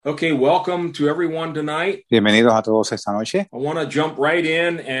Okay, welcome to everyone tonight. Bienvenidos a todos esta noche. I want to jump right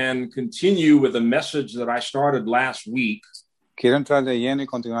in and continue with a message that I started last week Quiero entrar de lleno y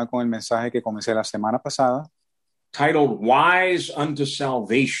continuar con el mensaje que comencé la semana pasada, titled Wise unto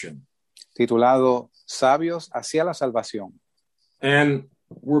Salvation. titulado Sabios hacia la salvación. And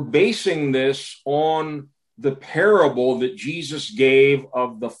we're basing this on the parable that Jesus gave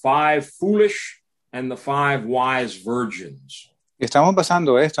of the 5 foolish and the 5 wise virgins. Estamos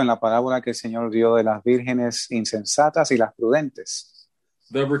basando esto en la parábola que el Señor dio de las vírgenes insensatas y las prudentes.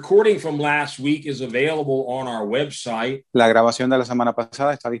 The recording from last week is available on our website. La grabación de la semana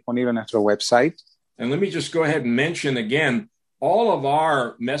pasada está disponible en nuestro website. And let me just go ahead and mention again, all of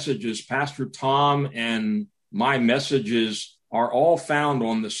our messages, Pastor Tom and my messages, are all found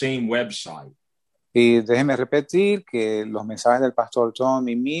on the same website. Y déjenme repetir que los mensajes del pastor Tom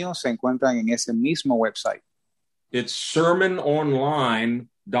y míos se encuentran en ese mismo website. It's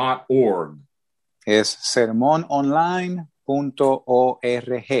sermononline.org. Es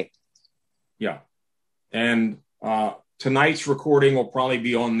sermononline.org. Yeah. And tonight's recording will probably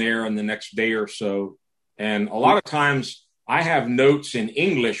be on there in the next day or so. And a lot of times I have notes in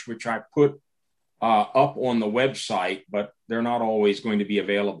English, which I put up on the website, but they're not always going to be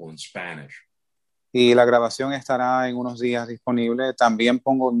available in Spanish. Y la grabación estará en unos días disponible. También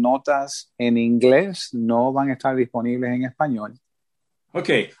pongo notas en inglés, no van a estar disponibles en español.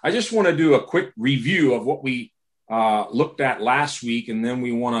 Okay, I just want to do a quick review of what we looked at last week, and then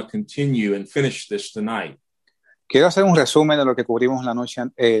we want to continue and finish this tonight. Quiero hacer un resumen de lo que cubrimos la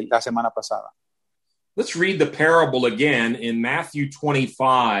semana pasada. Let's read the parable again in Matthew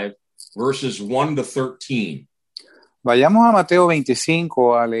 25, verses 1 to 13. Vayamos a Mateo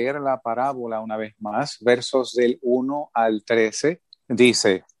 25 a leer la parábola una vez más, versos del 1 al 13.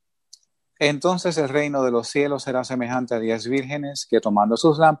 Dice: Entonces el reino de los cielos será semejante a 10 vírgenes que, tomando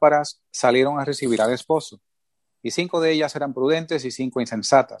sus lámparas, salieron a recibir al esposo. Y 5 de ellas eran prudentes y 5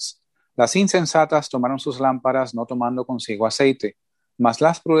 insensatas. Las insensatas tomaron sus lámparas, no tomando consigo aceite, mas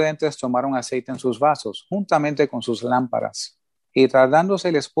las prudentes tomaron aceite en sus vasos, juntamente con sus lámparas. Y tardándose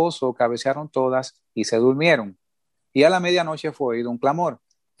el esposo, cabecearon todas y se durmieron. Y a la medianoche fue oído un clamor: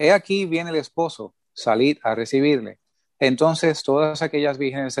 He aquí viene el esposo, salid a recibirle. Entonces todas aquellas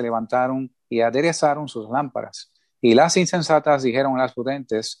vírgenes se levantaron y aderezaron sus lámparas. Y las insensatas dijeron a las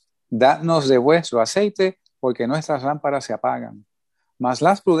prudentes: Dadnos de vuestro aceite, porque nuestras lámparas se apagan. Mas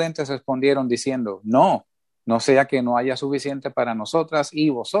las prudentes respondieron diciendo: No sea que no haya suficiente para nosotras y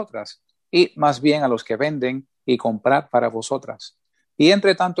vosotras, y más bien a los que venden y comprad para vosotras. Y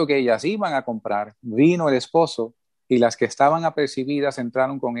entre tanto que ellas iban a comprar, vino el esposo, y las que estaban apercibidas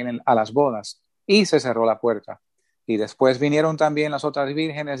entraron con él a las bodas, y se cerró la puerta. Y después vinieron también las otras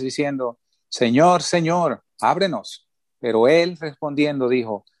vírgenes diciendo: Señor, Señor, ábrenos. Pero él respondiendo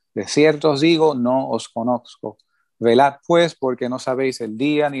dijo: De cierto os digo, no os conozco. Velad pues, porque no sabéis el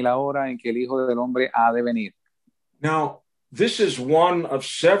día ni la hora en que el Hijo del Hombre ha de venir. Now, this is one of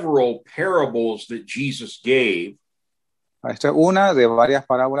several parables that Jesus gave. Esta es una de varias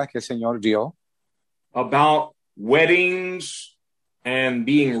parábolas que el Señor dio about weddings and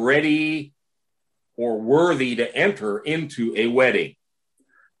being ready or worthy to enter into a wedding.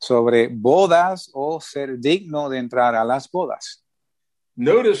 sobre bodas o ser digno de entrar a las bodas.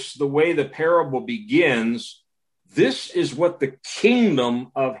 Notice the way the parable begins. This is what the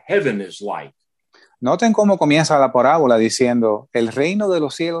kingdom of heaven is like. Noten cómo comienza la parábola diciendo: el reino de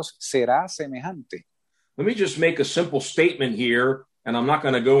los cielos será semejante. Let me just make a simple statement here, and I'm not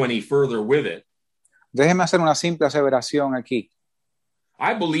going to go any further with it. Déjeme hacer una simple aseveración aquí.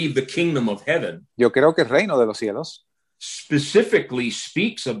 I believe the kingdom of heaven Yo creo que el reino de los cielos specifically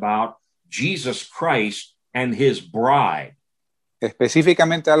speaks about Jesus Christ and his bride.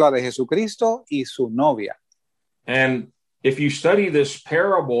 específicamente habla de Jesucristo y su novia. And if you study this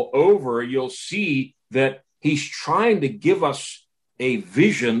parable over, you'll see that he's trying to give us a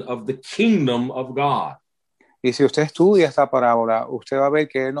vision of the kingdom of God. Y si usted estudia esta parábola, usted va a ver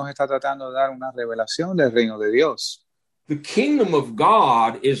que él nos está tratando de dar una revelación del reino de Dios. The kingdom of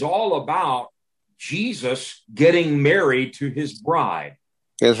God is all about Jesus getting married to his bride.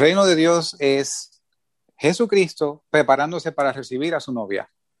 El reino de Dios es Jesucristo preparándose para recibir a su novia.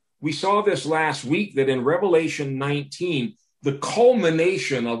 We saw this last week that in Revelation 19, the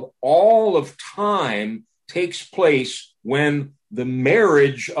culmination of all of time takes place when the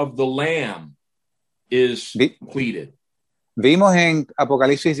marriage of the Lamb is completed. Vimos en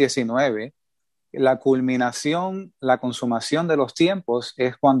Apocalipsis 19 la culminación, la consumación de los tiempos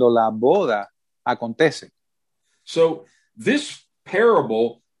es cuando la boda acontece. So this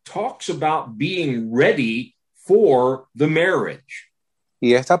parable talks about being ready for the marriage.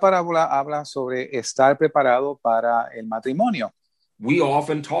 Y esta parábola habla sobre estar preparado para el matrimonio. We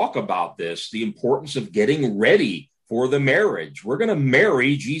often talk about this, the importance of getting ready for the marriage. We're going to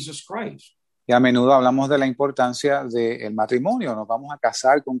marry Jesus Christ. Y a menudo hablamos de la importancia del matrimonio. Nos vamos a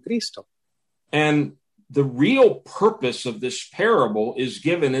casar con Cristo. And the real purpose of this parable is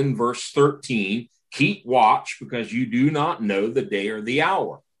given in verse 13. Keep watch because you do not know the day or the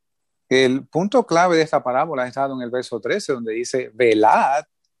hour. El punto clave de esta parábola está en el verso 13, donde dice, velad,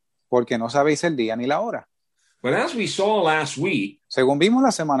 porque no sabéis el día ni la hora. But as we saw last week, Según vimos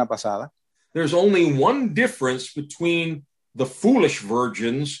la semana pasada, there's only one difference between the foolish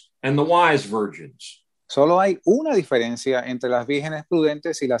virgins and the wise virgins. solo hay una diferencia entre las vírgenes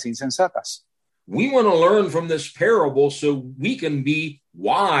prudentes y las insensatas. We want to learn from this parable so we can be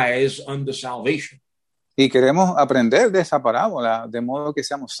wise unto salvation. Y queremos aprender de esa parábola de modo que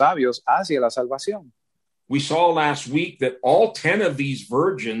seamos sabios hacia la salvación. We saw last week that all 10 of these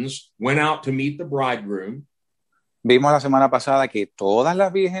virgins went out to meet the bridegroom. Vimos la semana pasada que todas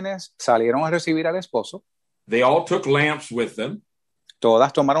las vírgenes salieron a recibir al esposo. They all took lamps with them.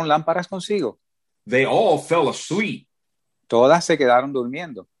 Todas tomaron lámparas consigo. They all fell asleep. Todas se quedaron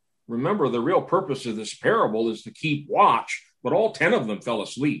durmiendo. Remember, the real purpose of this parable is to keep watch, but all 10 of them fell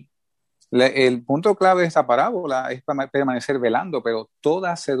asleep. El punto clave de esta parábola es permanecer velando, pero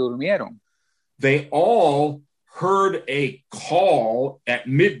todas se durmieron. They all heard a call at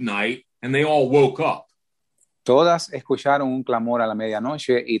midnight and they all woke up. Todas escucharon un clamor a la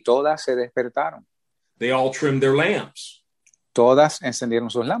medianoche y todas se despertaron. They all trimmed their lamps. Todas encendieron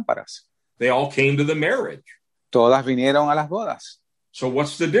sus lámparas. They all came to the marriage. Todas vinieron a las bodas. So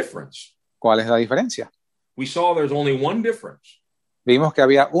what's the difference? ¿Cuál es la diferencia? We saw there's only one difference. Vimos que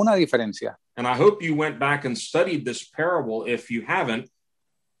había una diferencia. And I hope you went back and studied this parable. If you haven't,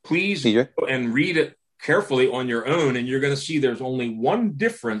 please Sí, go and read it carefully on your own, and you're going to see there's only one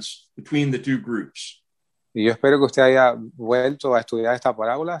difference between the two groups. Y yo espero que usted haya vuelto a estudiar esta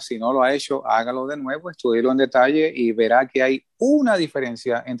parábola. Si no lo ha hecho, hágalo de nuevo, estudiarlo en detalle y verá que hay una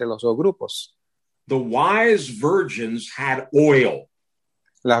diferencia entre los dos grupos. The wise virgins had oil,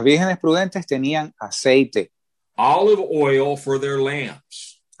 Las vírgenes prudentes tenían aceite, olive oil for their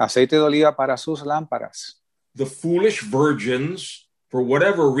lamps. aceite de oliva para sus lámparas. The foolish virgins, for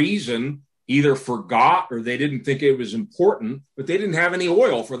whatever reason, either forgot or they didn't think it was important, but they didn't have any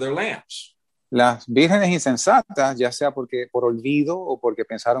oil for their lamps. Las vírgenes insensatas, ya sea porque por olvido o porque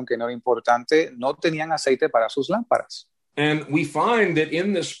pensaron que no era importante, no tenían aceite para sus lámparas. And we find that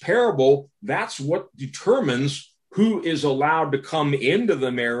in this parable, that's what determines who is allowed to come into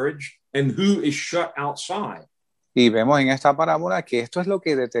the marriage and who is shut outside. Y vemos en esta parábola que esto es lo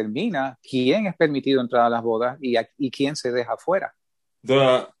que determina quién es permitido entrar a las bodas y quién se deja fuera.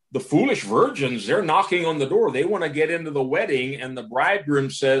 The foolish virgins, they're knocking on the door. They want to get into the wedding, and the bridegroom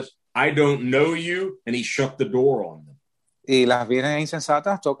says, I don't know you, and he shut the door on them. Y las vírgenes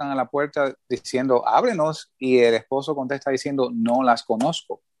insensatas tocan a la puerta diciendo, ábrenos, y el esposo contesta diciendo, no las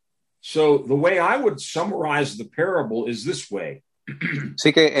conozco. So the way I would summarize the parable is this way.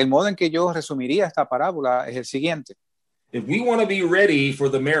 Así que el modo en que yo resumiría esta parábola es el siguiente. If we want to be ready for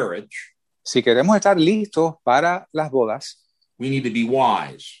the marriage, Si queremos estar listos para las bodas, we need to be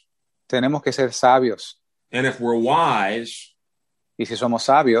wise. tenemos que ser sabios. And if we're wise, Y si somos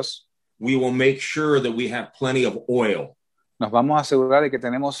sabios, we will make sure that we have plenty of oil. nos vamos a asegurar de que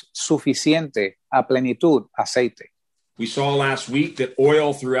tenemos suficiente, a plenitud, aceite. We saw last week that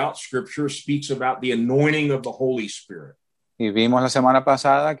oil throughout Scripture speaks about the anointing of the Holy Spirit. Y vimos la semana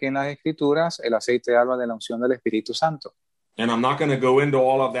pasada que en las Escrituras el aceite habla de la unción del Espíritu Santo. And I'm not going to go into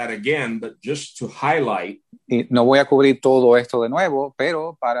all of that again, but just to highlight, Y no voy a cubrir todo esto de nuevo,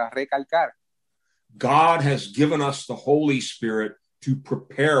 pero para recalcar, God has given us the Holy Spirit to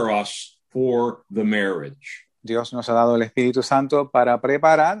prepare us for the marriage. Dios nos ha dado el Espíritu Santo para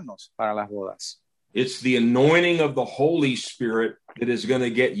prepararnos para las bodas. It's the anointing of the Holy Spirit that is going to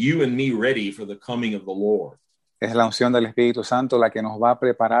get you and me ready for the coming of the Lord. Es la unción del Espíritu Santo la que nos va a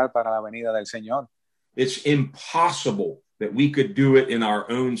preparar para la venida del Señor. It's impossible that we could do it in our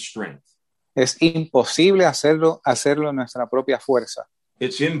own strength. Es imposible hacerlo en nuestra propia fuerza.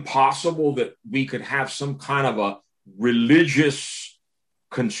 It's impossible that we could have some kind of a religious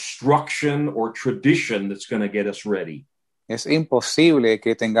construction or tradition that's going to get us ready. Es imposible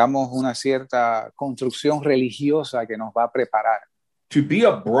que tengamos una cierta construcción religiosa que nos va a preparar. To be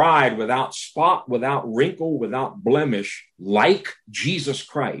a bride without spot, without wrinkle, without blemish, like Jesus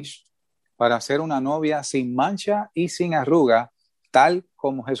Christ, Para ser una novia sin mancha y sin arruga, tal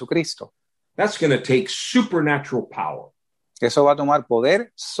como Jesucristo. that's going to take supernatural power. Eso va a tomar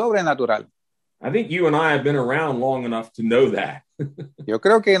poder sobrenatural. I think you and I have been around long enough to know that. Yo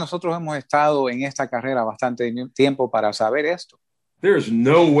creo que nosotros hemos estado en esta carrera bastante tiempo para saber esto. There's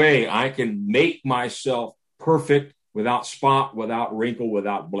no way I can make myself perfect without spot, without wrinkle,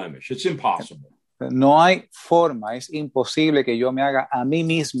 without blemish. It's impossible. No hay forma, es imposible que yo me haga a mí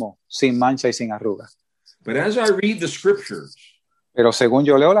mismo sin mancha y sin arruga. But as I read the scriptures, Pero según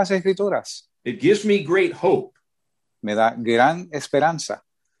yo leo las escrituras, it gives me great hope me da gran esperanza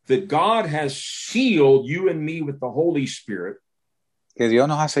that God has sealed you and me with the Holy Spirit, que Dios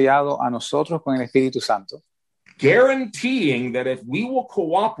nos ha sellado a nosotros con el Espíritu Santo, guaranteeing that if we will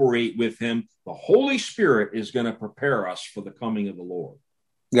cooperate with him, the Holy Spirit is going to prepare us for the coming of the Lord.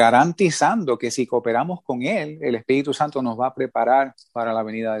 garantizando que si cooperamos con Él, el Espíritu Santo nos va a preparar para la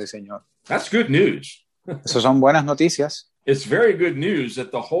venida del Señor. That's good news. Esas son buenas noticias. It's very good news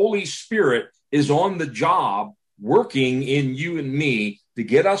that the Holy Spirit is on the job working in you and me to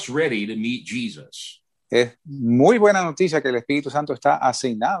get us ready to meet Jesus. Es muy buena noticia que el Espíritu Santo está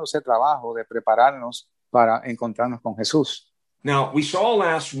asignado a ese trabajo de prepararnos para encontrarnos con Jesús. Now, we saw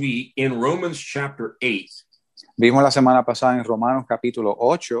last week in Romans chapter 8 Vimos la semana pasada en Romanos capítulo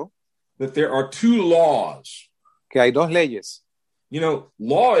 8 that there are two laws. que hay dos leyes. You know,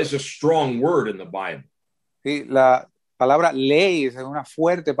 law is a strong word in the Bible. ¿Sí? La palabra ley es una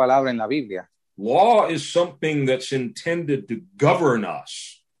fuerte palabra en la Biblia. Law is something that's intended to govern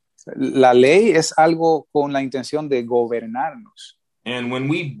us. La ley es algo con la intención de gobernarnos. And when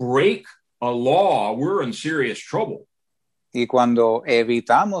we break a law, we're in serious trouble. Y cuando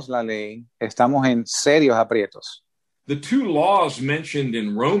evitamos la ley, estamos en serios aprietos. The two laws mentioned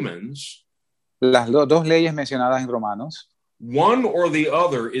in Romans, Las dos leyes mencionadas en Romanos, one or the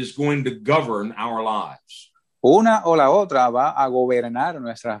other is going to govern our lives. una o la otra va a gobernar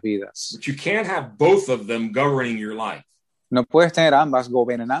nuestras vidas. But you can't have both of them governing your life. No puedes tener ambas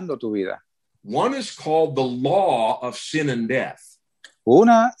gobernando tu vida. One is called the law of sin and death.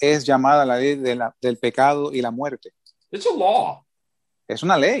 Una es llamada la ley del pecado y la muerte. It's a law. Es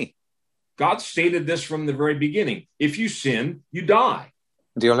una ley. God stated this from the very beginning. If you sin, you die.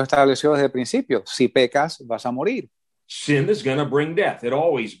 Dios lo estableció desde el principio. Si pecas, vas a morir. Sin is going to bring death. It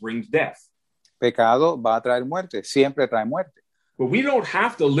always brings death. Pecado va a traer muerte. Siempre trae muerte. But we don't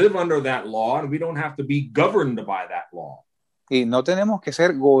have to live under that law, and we don't have to be governed by that law. Y no tenemos que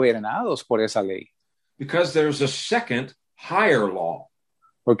ser gobernados por esa ley. Because there's a second, higher law.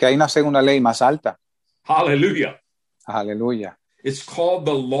 Porque hay una segunda ley más alta. Hallelujah. Aleluya. It's called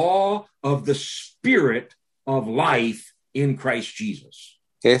the law of the Spirit of life in Christ Jesus.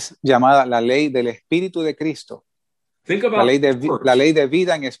 Es llamada la ley del Espíritu de Cristo. Think La about ley de, words. la ley de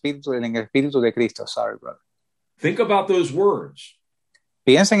vida en el Espíritu de Cristo. Sorry, brother. Think about those words.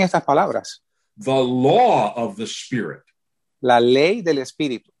 Piensa en estas palabras. The law of the Spirit. La ley del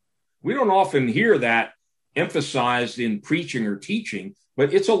Espíritu. We don't often hear that emphasized in preaching or teaching,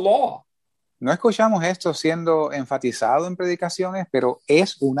 but it's a law. No escuchamos esto siendo enfatizado en predicaciones, pero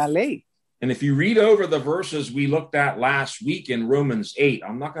es una ley. And if you read over the verses we looked at last week in Romans 8,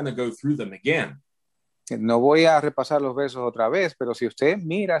 I'm not going to go through them again. No voy a repasar los versos otra vez, pero si usted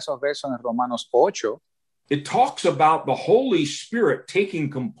mira esos versos en Romanos 8, It talks about the Holy Spirit taking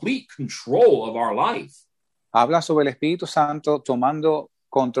complete control of our life. habla sobre el Espíritu Santo tomando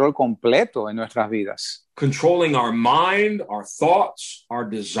control completo en nuestras vidas, Controlling our mind, our thoughts, our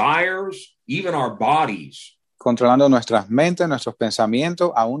desires, even our bodies. controlando nuestras mentes, nuestros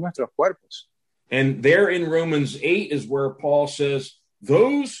pensamientos, aún nuestros cuerpos. And there in Romans 8 is where Paul says,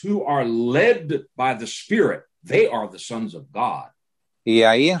 those who are led by the Spirit, they are the sons of God. Y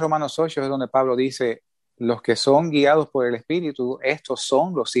ahí en Romanos 8 es donde Pablo dice, los que son guiados por el Espíritu, estos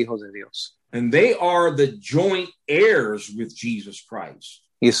son los hijos de Dios. And they are the joint heirs with Jesus Christ.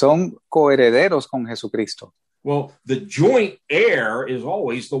 Y son coherederos con Jesucristo. Well, the joint heir is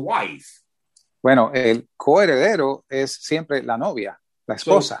always the wife. Bueno, el coheredero es siempre la novia, la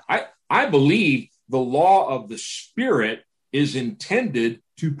esposa. So I believe the law of the Spirit is intended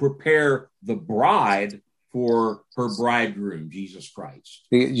to prepare the bride for her bridegroom, Jesus Christ.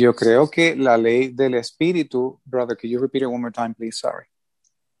 Y yo creo que la ley del Espíritu, brother, could you repeat it one more time, please? Sorry.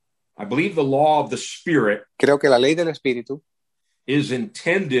 I believe the law of the Spirit Creo que la ley del Espíritu is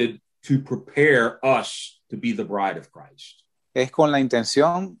intended to prepare us to be the bride of Christ. es con la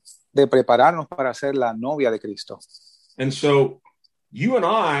intención de prepararnos para ser la novia de Cristo. And so you and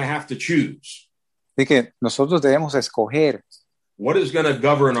I have to choose Así que nosotros debemos escoger what is going to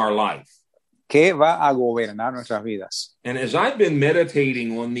govern our life. qué va a gobernar nuestras vidas. And as I've been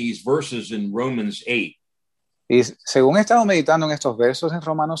meditating on these verses in Romans 8, Y según he estado meditando en estos versos en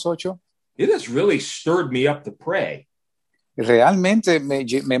Romanos 8, it has really stirred me up to pray. realmente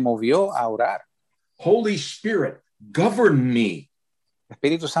me movió a orar. Holy Spirit, govern me.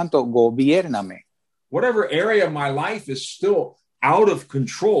 Espíritu Santo, gobiérname. Whatever area of my life is still out of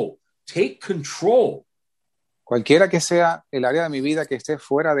control, take control. Cualquiera que sea el área de mi vida que esté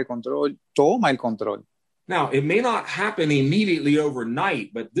fuera de control, toma el control. Now, it may not happen immediately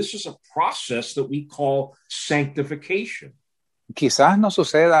overnight, but this is a process that we call sanctification. Quizás no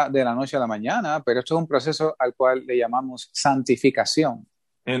suceda de la noche a la mañana, pero esto es un proceso al cual le llamamos santificación.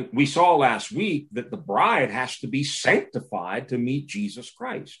 And we saw last week that the bride has to be sanctified to meet Jesus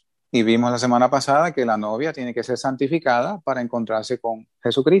Christ. Y vimos la semana pasada que la novia tiene que ser santificada para encontrarse con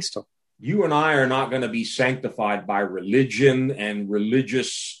Jesucristo. You and I are not going to be sanctified by religion and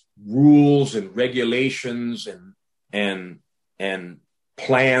religious rules and regulations and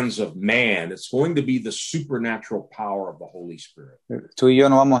plans of man. It's going to be the supernatural power of the Holy Spirit. Tú y yo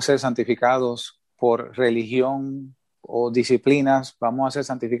no vamos a ser santificados por religión o disciplinas, vamos a ser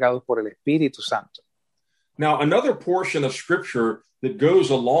santificados por el Espíritu Santo. Now, another portion of Scripture that goes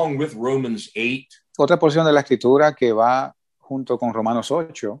along with Romans 8. Otra porción de la Escritura que va junto con Romanos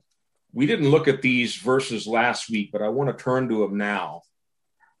 8. We didn't look at these verses last week, but I want to turn to them now.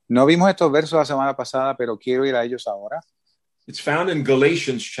 No vimos estos versos la semana pasada, pero quiero ir a ellos ahora. It's found in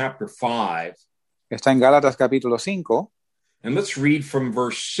Galatians chapter 5. Está en Gálatas capítulo 5. And let's read from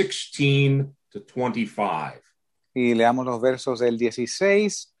verse 16 to 25. Y leamos los versos del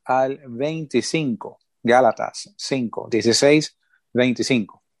 16 al 25. Gálatas 5, 16,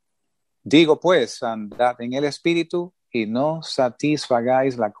 25. Digo pues, andad en el Espíritu y no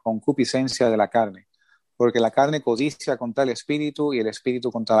satisfagáis la concupiscencia de la carne, porque la carne codicia contra el Espíritu y el Espíritu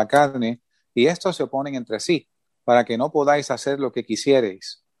contra la carne, y estos se oponen entre sí, para que no podáis hacer lo que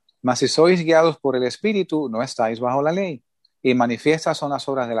quisiereis. Mas si sois guiados por el Espíritu, no estáis bajo la ley. Y manifiestas son las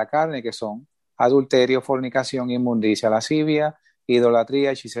obras de la carne, que son adulterio, fornicación, inmundicia, lascivia,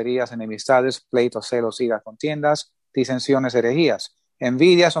 idolatría, hechicerías, enemistades, pleitos, celos, iras, contiendas, disensiones, herejías,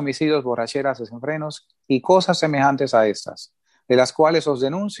 envidias, homicidios, borracheras, desenfrenos y cosas semejantes a estas, de las cuales os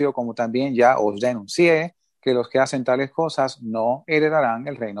denuncio, como también ya os denuncié, que los que hacen tales cosas no heredarán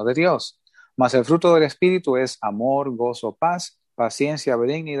el reino de Dios. Mas el fruto del Espíritu es amor, gozo, paz, paciencia,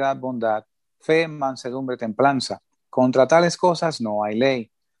 benignidad, bondad, fe, mansedumbre, templanza. Contra tales cosas no hay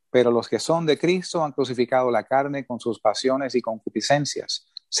ley. Pero los que son de Cristo han crucificado la carne con sus pasiones y concupiscencias.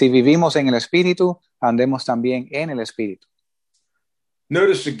 Si vivimos en el Espíritu, andemos también en el Espíritu.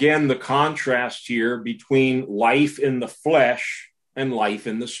 Notice again the contrast here between life in the flesh and life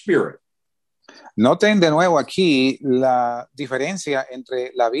in the spirit. Noten de nuevo aquí la diferencia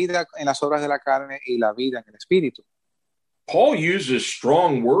entre la vida en las obras de la carne y la vida en el Espíritu. Paul uses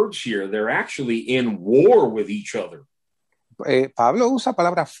strong words here. They're actually in war with each other. Pablo usa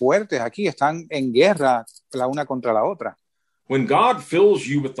palabras fuertes aquí, están en guerra la una contra la otra. When God fills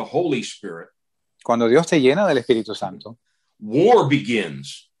you with the Holy Spirit, cuando Dios te llena del Espíritu Santo, war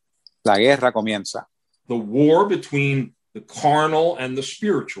begins. La guerra comienza. The war between the carnal and the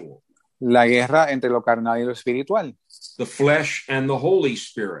spiritual. La guerra entre lo carnal y lo espiritual. The flesh and the Holy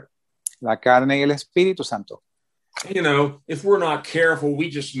Spirit. La carne y el Espíritu Santo. You know, if we're not careful, we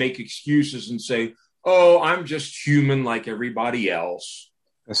just make excuses and say, oh, I'm just human like everybody else.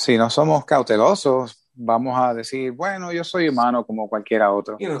 Si no somos cautelosos, vamos a decir, bueno, yo soy humano como cualquiera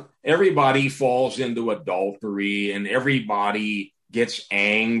otro. You know, everybody falls into adultery and everybody gets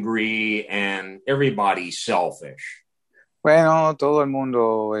angry and everybody's selfish. Bueno, todo el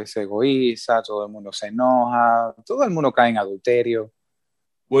mundo es egoísta, todo el mundo se enoja, todo el mundo cae en adulterio.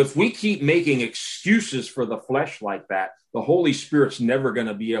 Well, if we keep making excuses for the flesh like that, the Holy Spirit's never going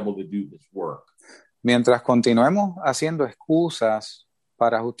to be able to do this work. Mientras continuemos haciendo excusas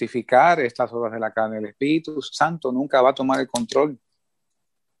para justificar estas obras de la carne, el Espíritu Santo nunca va a tomar el control.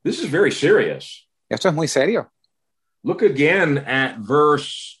 This is very serious. Esto es muy serio. Look again at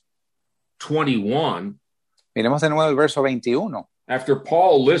verse 21. Miremos de nuevo el verso 21. After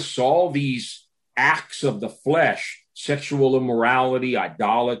Paul lists all these acts of the flesh, sexual immorality,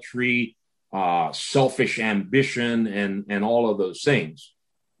 idolatry, selfish ambition, and all of those things.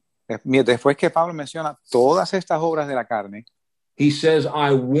 Después que Pablo menciona todas estas obras de la carne, he says,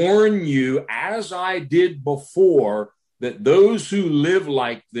 I warn you, as I did before, that those who live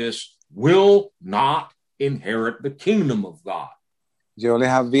like this will not inherit the kingdom of God. Yo les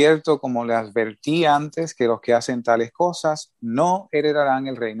advierto, como les advertí antes, que los que hacen tales cosas no heredarán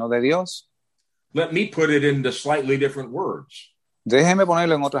el reino de Dios. Let me put it into slightly different words. Déjeme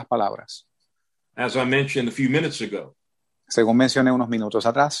ponerlo en otras palabras. As I mentioned a few minutes ago, según mencioné unos minutos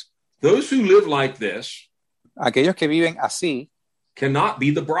atrás, those who live like this, aquellos que viven así, cannot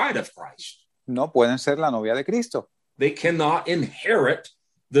be the bride of Christ. No pueden ser la novia de Cristo. They cannot inherit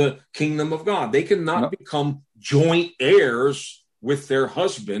the kingdom of God. They cannot No. become joint heirs with their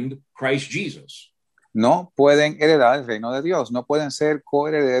husband, Christ Jesus. No pueden heredar el reino de Dios, no pueden ser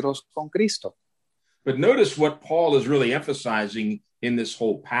coherederos con Cristo. But notice what Paul is really emphasizing in this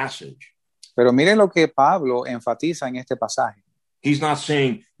whole passage. Pero miren lo que Pablo enfatiza en este pasaje. He's not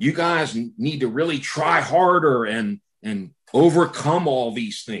saying you guys need to really try harder and overcome all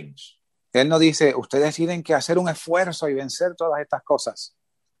these things. Él no dice, ustedes tienen que hacer un esfuerzo y vencer todas estas cosas.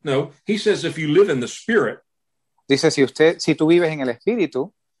 No, he says if you live in the Spirit, Dice, si tú vives en el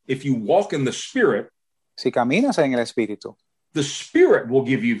Espíritu, if you walk in the Spirit, si caminas en el Espíritu, the Spirit will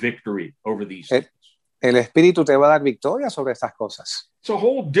give you victory over these things. el Espíritu te va a dar victoria sobre estas cosas. It's a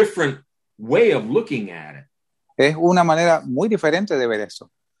whole different way of looking at it. Es una manera muy diferente de ver eso.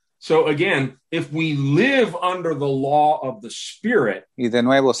 So again, if we live under the law of the Spirit, Y de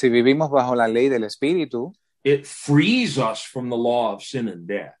nuevo, si vivimos bajo la ley del Espíritu, it frees us from the law of sin and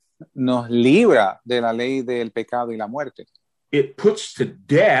death. nos libra de la ley del pecado y la muerte. It puts to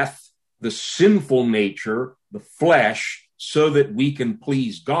death the sinful nature, the flesh, so that we can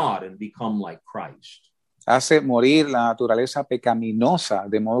please God and become like Christ. Hace morir la naturaleza pecaminosa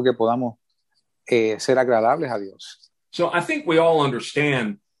de modo que podamos ser agradables a Dios. So I think we all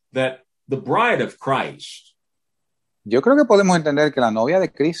understand that the bride of Christ, Yo creo que podemos entender que la novia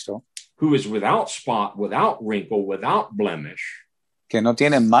de Cristo, who is without spot, without wrinkle, without blemish, que no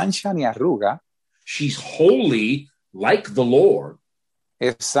tiene mancha ni arruga, she's holy like the Lord.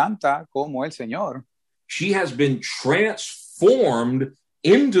 es santa como el Señor. She has been transformed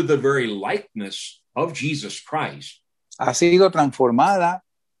into the very likeness of Jesus Christ. Ha sido transformada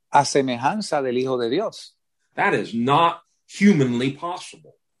a semejanza del Hijo de Dios. That is not humanly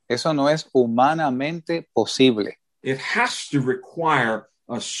possible. Eso no es humanamente posible. It has to require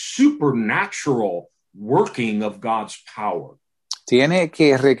a supernatural working of God's power. Tiene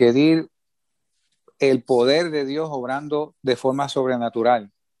que requerir el poder de Dios obrando de forma sobrenatural.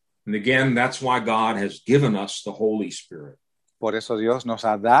 And again, that's why God has given us the Holy Spirit. Por eso Dios nos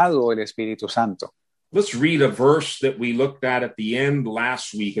ha dado el Espíritu Santo. Let's read a verse that we looked at the end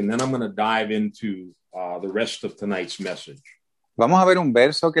last week, and then I'm going to dive into the rest of tonight's message. Vamos a ver un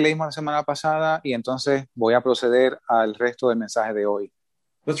verso que leímos la semana pasada y entonces voy a proceder al resto del mensaje de hoy.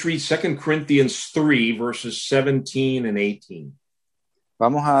 Let's read 2 Corinthians 3, verses 17 and 18.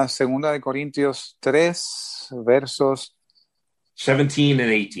 Vamos a 2 de Corintios 3, versos 17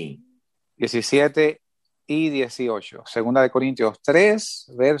 and 18. 17 y 18. 2 de Corintios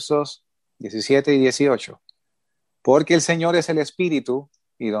 3, versos 17 y 18. Porque el Señor es el Espíritu,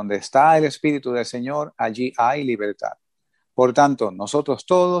 y donde está el Espíritu del Señor, allí hay libertad. Por tanto, nosotros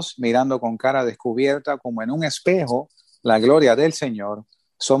todos, mirando con cara descubierta como en un espejo la gloria del Señor,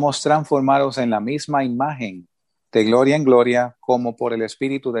 somos transformados en la misma imagen, de gloria en gloria, como por el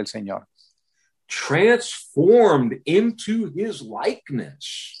Espíritu del Señor. Transformed into his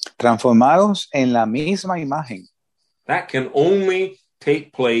likeness. Transformados en la misma imagen. That can only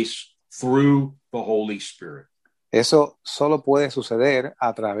take place through the Holy Spirit. Eso solo puede suceder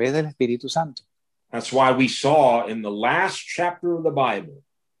a través del Espíritu Santo. That's why we saw in the last chapter of the Bible,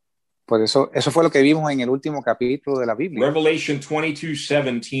 Por eso fue lo que vimos en el último capítulo de la Biblia. Revelation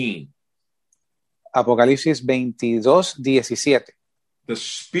 22:17. Apocalipsis 22:17. The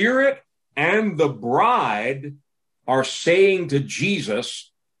Spirit and the bride are saying to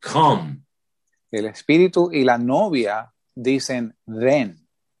Jesus, come. El Espíritu y la novia dicen, ven.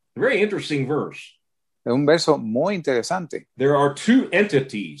 Very interesting verse. Es un verso muy interesante. There are two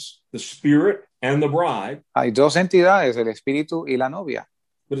entities, the Spirit and the bride, Hay dos entidades, el Espíritu y la novia.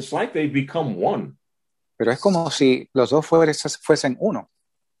 but it's like they've become one Pero es como si los dos fuesen uno.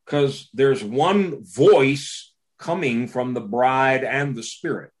 because there's one voice coming from the bride and the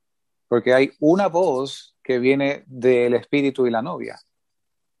Spirit. Porque hay una voz que viene del Espíritu y la novia.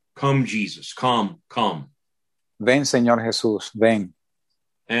 Come, Jesus, come, come. Ven, Señor Jesús, ven.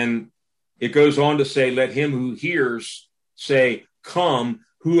 And it goes on to say, let him who hears say, come.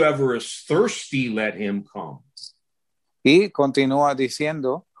 Whoever is thirsty, let him come. Y continúa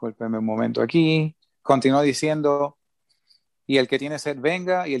diciendo, discúlpeme un momento aquí, continúa diciendo, y el que tiene sed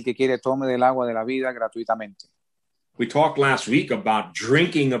venga, y el que quiere tome del agua de la vida gratuitamente. We talked last week about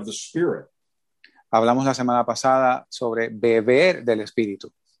drinking of the Spirit, Hablamos la semana pasada sobre beber del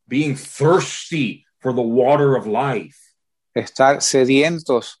Espíritu, being thirsty for the water of life. estar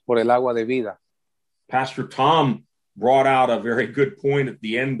sedientos por el agua de vida. Pastor Tom brought out a very good point at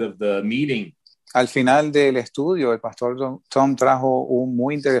the end of the meeting. Al final del estudio, el pastor Tom trajo un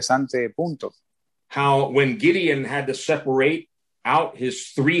muy interesante punto. How when Gideon had to separate out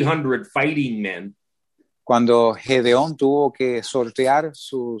his 300 fighting men, Cuando Gedeón tuvo que sortear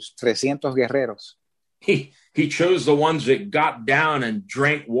sus 300 guerreros, He chose the ones that got down and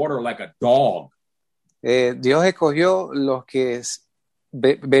drank water like a dog. Dios escogió los que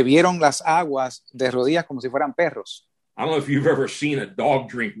bebieron las aguas de rodillas como si fueran perros. I don't know if you've ever seen a dog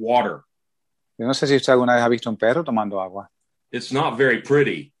drink water. Yo no sé si usted alguna vez ha visto un perro tomando agua. It's not very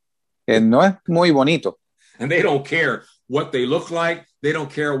pretty. No es muy bonito. And they don't care what they look like. They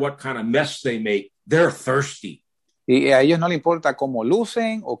don't care what kind of mess they make. They're thirsty. Y a ellos no les importa cómo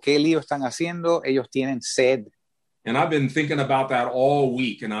lucen o qué lío están haciendo. Ellos tienen sed. And I've been thinking about that all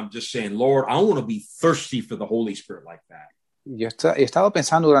week. And I'm just saying, Lord, I want to be thirsty for the Holy Spirit like that. Yo he estado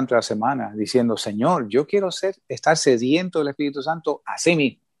pensando durante la semana, diciendo, Señor, yo quiero estar sediento del Espíritu Santo así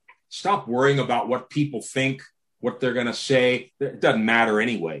mismo. Stop worrying about what people think, what they're going to say. It doesn't matter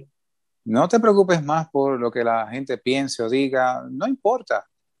anyway. No te preocupes más por lo que la gente piense o diga. No importa.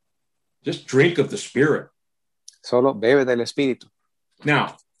 Just drink of the Spirit. Solo bebe del Espíritu.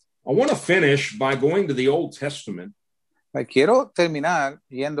 Now, I want to finish by going to the Old Testament. Quiero terminar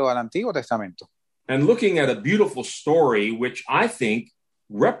yendo al Antiguo Testamento. And looking at a beautiful story, which I think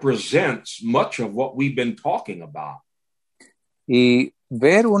represents much of what we've been talking about. Y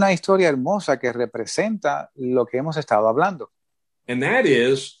ver una historia hermosa que representa lo que hemos estado hablando. And that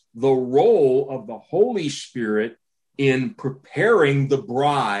is the role of the Holy Spirit in preparing the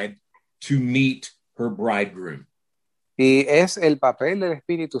bride to meet her bridegroom. Y es el papel del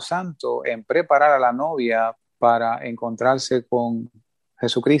Espíritu Santo en preparar a la novia para encontrarse con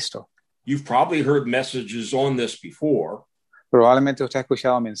Jesucristo. You've probably heard messages on this before. Probablemente usted ha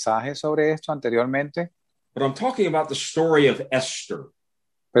escuchado mensajes sobre esto anteriormente. But I'm talking about the story of Esther.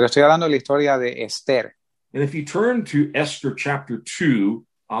 Pero estoy hablando de la historia de Esther. And if you turn to Esther chapter 2,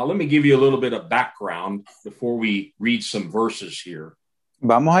 let me give you a little bit of background before we read some verses here.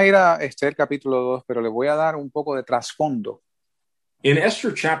 Vamos a ir a Esther capítulo 2, pero le voy a dar un poco de trasfondo. In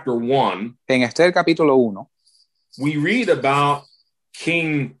Esther chapter 1, En Esther capítulo 1, we read about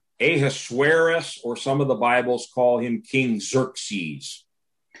King Ahasuerus, or some of the Bibles call him King Xerxes.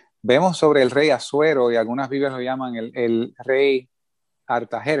 vemos sobre el rey Asuero y algunas Biblias lo llaman el rey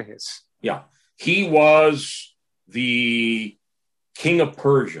Artajerjes. Yeah, he was the king of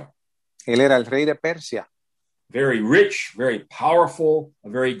Persia. Él era el rey de Persia, Very rich, very powerful, a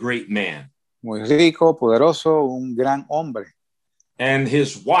very great man. muy rico, poderoso, un gran hombre. And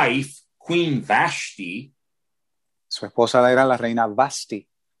his wife, Queen Vashti, Su esposa era la reina Vasti.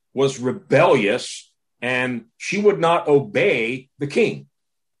 was rebellious and she would not obey the king.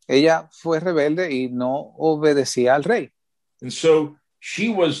 Ella fue rebelde y no obedecía al rey. And so she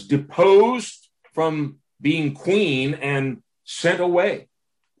was deposed from being queen and sent away.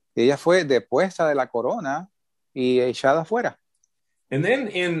 Ella fue depuesta de la corona y echada fuera. And then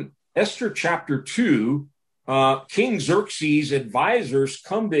in Esther chapter 2, King Xerxes' advisors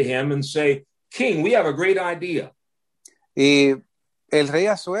come to him and say, King, we have a great idea. Y el rey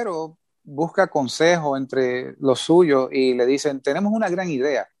Asuero busca consejo entre los suyos y le dicen, tenemos una gran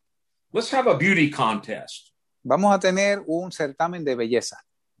idea. Let's have a beauty contest. Vamos a tener un certamen de belleza.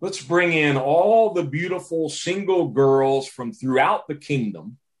 Let's bring in all the beautiful single girls from throughout the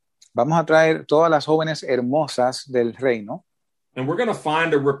kingdom. Vamos a traer todas las jóvenes hermosas del reino. And we're going to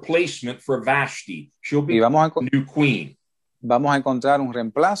find a replacement for Vashti. She'll be Y vamos the new queen. a encontrar un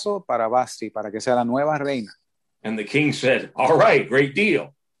reemplazo para Vasti, para que sea la nueva reina. And the king said, all right, great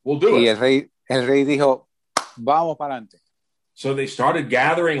deal. We'll do Y it. el rey dijo, vamos para adelante. So they started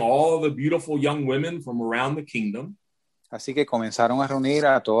gathering all the beautiful young women from around the kingdom. Así que comenzaron a reunir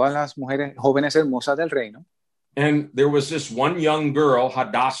a todas las mujeres jóvenes hermosas del reino. And there was this one young girl,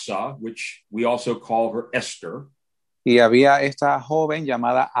 Hadassah, which we also call her Esther. Y había esta joven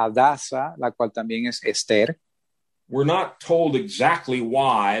llamada Adasa, la cual también es Esther. We're not told exactly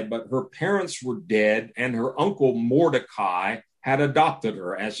why, but her parents were dead and her uncle Mordecai had adopted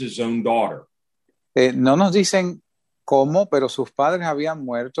her as his own daughter. No nos dicen cómo, pero sus padres habían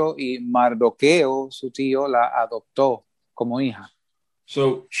muerto y Mardoqueo, su tío, la adoptó como hija.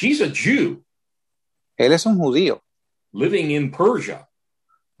 So she's a Jew Él es un judío living in Persia.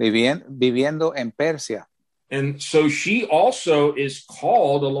 viviendo en Persia. And so she also is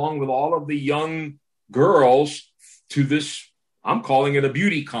called, along with all of the young girls, to this, I'm calling it a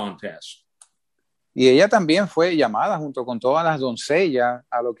beauty contest. Y ella también fue llamada junto con todas las doncellas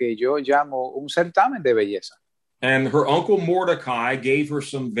a lo que yo llamo un certamen de belleza. And her uncle Mordecai gave her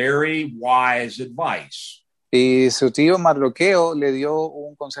some very wise advice. Y su tío Mardoqueo le dio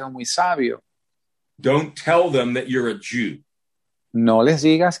un consejo muy sabio. Don't tell them that you're a Jew. No les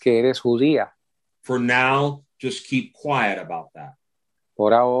digas que eres judía. For now, just keep quiet about that.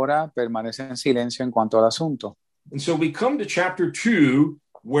 Por ahora permanece en silencio en cuanto al asunto. And so we come to chapter 2,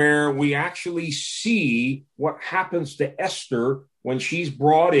 where we actually see what happens to Esther when she's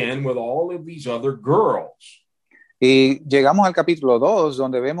brought in with all of these other girls. Y llegamos al capítulo 2,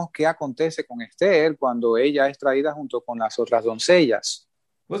 donde vemos qué acontece con Esther cuando ella es traída junto con las otras doncellas.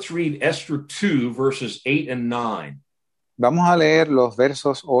 Let's read Esther 2, verses 8 and 9. Vamos a leer los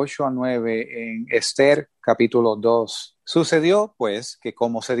versos 8 a 9 en Esther capítulo 2. Sucedió, pues, que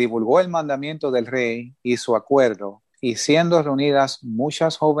como se divulgó el mandamiento del rey y su acuerdo, y siendo reunidas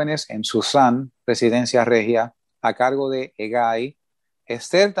muchas jóvenes en Susán, residencia regia, a cargo de Hegai,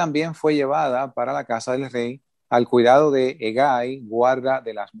 Esther también fue llevada para la casa del rey, al cuidado de Hegai, guarda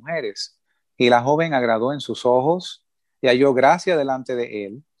de las mujeres. Y la joven agradó en sus ojos y halló gracia delante de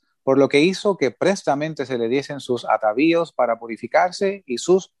él, por lo que hizo que prestamente se le diesen sus atavíos para purificarse y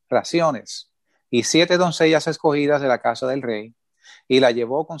sus raciones. Y 7 doncellas escogidas de la casa del rey, y la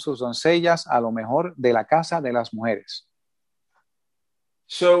llevó con sus doncellas a lo mejor de la casa de las mujeres.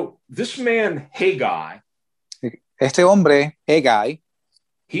 So this man, Haggai, Este hombre, Hegai,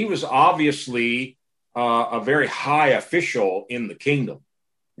 he was obviously a very high official in the kingdom.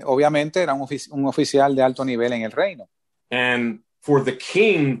 obviamente era un oficial de alto nivel en el reino. And for the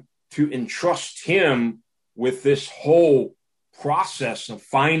king to entrust him with this whole process of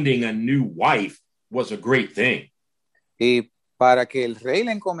finding a new wife was a great thing. Y para que el rey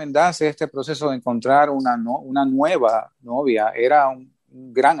le encomendase este proceso de encontrar una nueva novia era un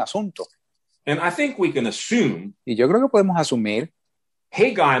gran asunto. And I think we can assume Y yo creo que podemos asumir,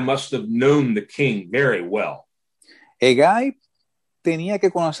 Haggai must have known the king very well, Hegai tenía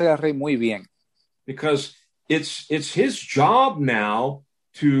que conocer al rey muy bien, because it's his job now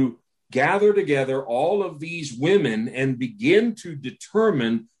to gather together all of these women and begin to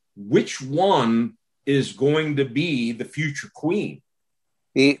determine which one is going to be the future queen.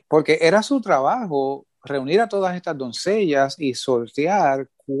 y porque era su trabajo reunir a todas estas doncellas y sortear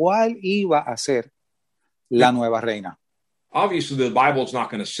cuál iba a ser la nueva reina. Obviously, the Bible's not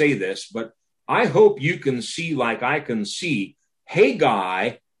going to say this, but I hope you can see, like I can see,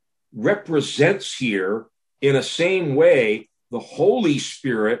 Haggai represents here in a same way the Holy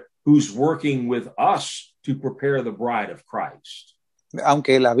Spirit who's working with us to prepare the bride of Christ.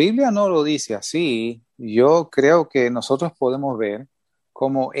 Aunque la Biblia no lo dice así, yo creo que nosotros podemos ver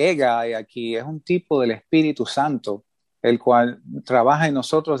como Hegai aquí es un tipo del Espíritu Santo, el cual trabaja en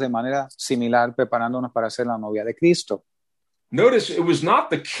nosotros de manera similar preparándonos para ser la novia de Cristo. Notice it was not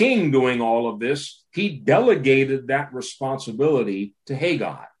the king doing all of this. He delegated that responsibility to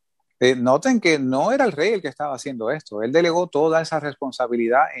Haggai. Noten que no era el rey el que estaba haciendo esto. Él delegó toda esa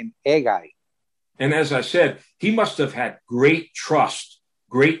responsabilidad en Hegai. And as I said, he must have had great trust,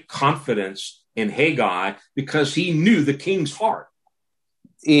 great confidence in Haggai because he knew the king's heart.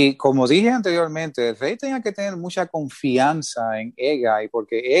 Y como dije anteriormente, el rey tenía que tener mucha confianza en Hegai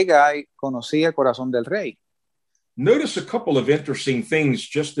porque Hegai conocía el corazón del rey. Notice a couple of interesting things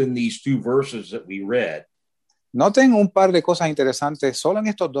just in these two verses that we read. Noten un par de cosas interesantes solo en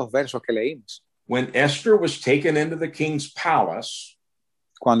estos dos versos que leímos. When Esther was taken into the king's palace,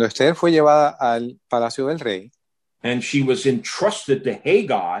 Cuando Esther fue llevada al palacio del rey and she was entrusted to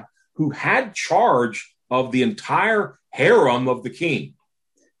Haggai, who had charge of the entire harem of the king.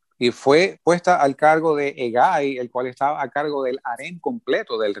 y fue puesta al cargo de Hegai, el cual estaba a cargo del harén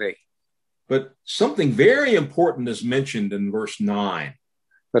completo del rey. But something very important is mentioned in verse 9.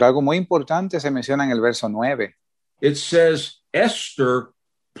 Pero algo muy importante se menciona en el verso 9. It says, Esther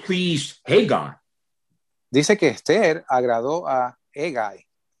pleased Haggai. Dice que Esther agradó a Hegai.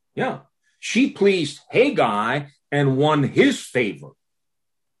 Yeah. She pleased Haggai and won his favor.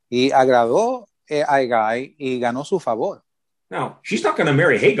 Y agradó a Hegai y ganó su favor. Now, she's not going to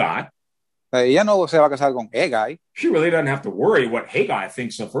marry Haggai. Ella no se va a casar con Hegai. She really doesn't have to worry what Haggai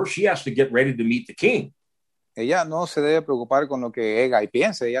thinks of her. She has to get ready to meet the king. Ella no se debe preocupar con lo que Hegai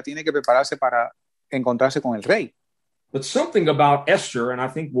piense. Ella tiene que prepararse para encontrarse con el rey. But something about Esther, and I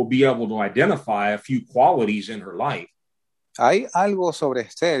think we'll be able to identify a few qualities in her life. Hay algo sobre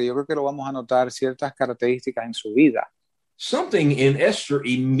Esther, yo creo que lo vamos a notar ciertas características en su vida. Something in Esther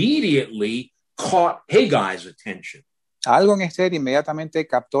immediately caught Haggai's attention. Algo en Esther inmediatamente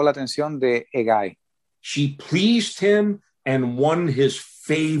captó la atención de Hegai. She pleased him and won his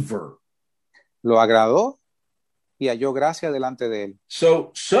favor. Lo agradó y halló gracia delante de él.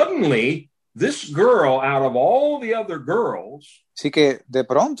 So suddenly, this girl, out of all the other girls, Así que de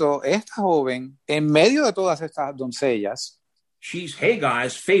pronto esta joven, en medio de todas estas doncellas, she's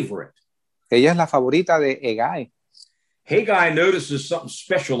Haggai's favorite. ella es la favorita de Hegai. Haggai notices something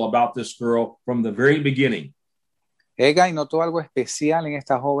special about this girl from the very beginning. Hegai notó algo especial en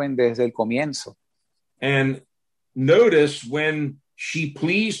esta joven desde el comienzo. And notice when she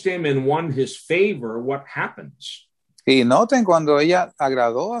pleased him and won his favor, what happens? Y noten cuando ella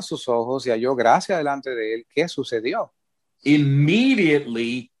agradó a sus ojos y halló gracia delante de él, ¿qué sucedió?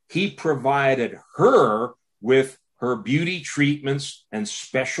 Immediately, he provided her with her beauty treatments and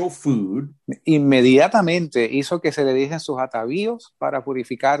special food. Inmediatamente hizo que se le diesen sus atavíos para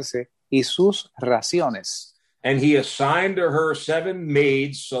purificarse y sus raciones. And he assigned to her 7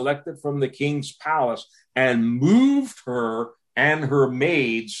 maids selected from the king's palace and moved her and her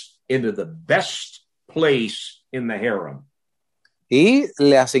maids into the best place in the harem. Y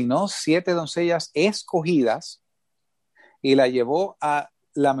le asignó 7 doncellas escogidas y la llevó a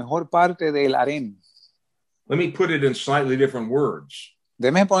la mejor parte del harén. Let me put it in slightly different words.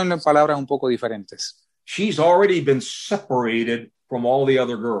 Déjeme ponerlo en palabras un poco diferentes. She's already been separated from all the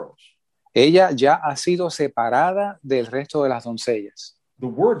other girls. Ella ya ha sido separada del resto de las doncellas. The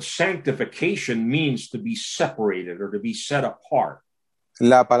word sanctification means to be separated or to be set apart.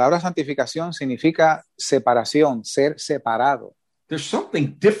 La palabra santificación significa separación, ser separado. There's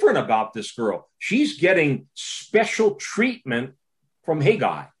something different about this girl. She's getting special treatment from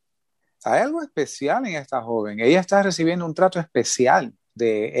Haggai. Hay algo especial en esta joven. Ella está recibiendo un trato especial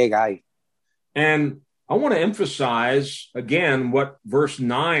de Hegai. And I want to emphasize again what verse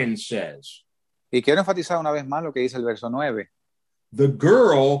 9 says. Y quiero enfatizar una vez más lo que dice el verso 9. The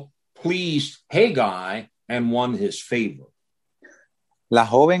girl pleased Haggai and won his favor. La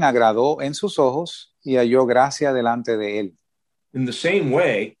joven agradó en sus ojos y halló gracia delante de él. In the same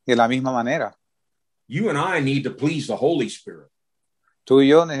way, De la misma manera, you and I need to please the Holy Spirit. tú y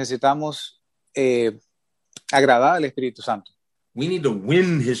yo necesitamos agradar al Espíritu Santo. We need to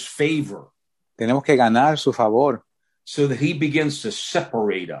win his favor Tenemos que ganar su favor, so that he begins to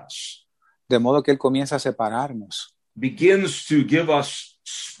separate us, de modo que él comienza a separarnos. begins to give us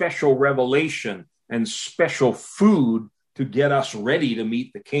special revelation and special food to get us ready to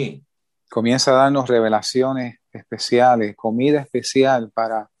meet the king. Comienza a darnos revelaciones especiales, comida especial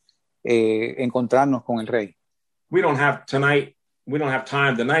para encontrarnos con el Rey. We don't have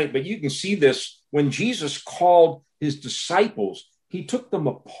time tonight, but you can see this when Jesus called his disciples, he took them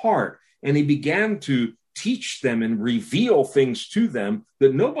apart and he began to teach them and reveal things to them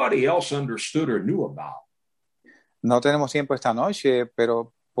that nobody else understood or knew about. No tenemos tiempo esta noche,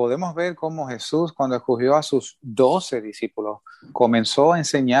 pero podemos ver cómo Jesús, cuando escogió a sus 12 discípulos, comenzó a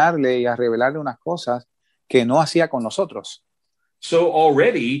enseñarle y a revelarle unas cosas que no hacía con nosotros. So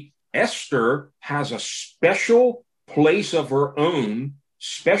already Esther has a special place of her own,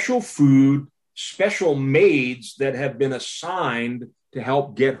 special food, special maids that have been assigned to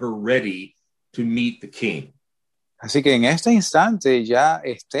help get her ready to meet the king. Así que en este instante ya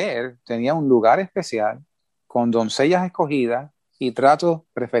Esther tenía un lugar especial con doncellas escogidas y trato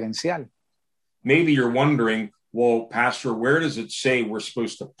preferencial. Maybe you're wondering, well, Pastor, where does it say we're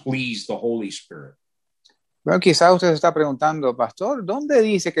supposed to please the Holy Spirit? Bueno, quizás usted se está preguntando, pastor, ¿dónde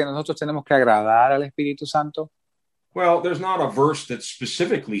dice que nosotros tenemos que agradar al Espíritu Santo? Well, there's not a verse that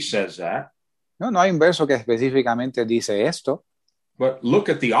specifically says that. No hay un verso que específicamente dice esto, But look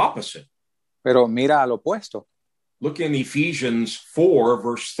at the opposite. pero mira al opuesto. Look in Ephesians 4,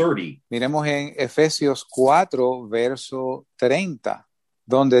 verse 30. Miremos en Efesios 4, verso 30,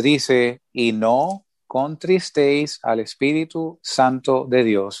 donde dice, y no contristéis al Espíritu Santo de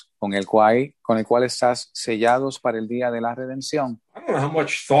Dios, con el cual estás sellados para el día de la redención. I don't know how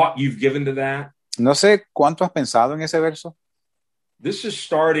much thought you've given to that. No sé cuánto has pensado en ese verso. This is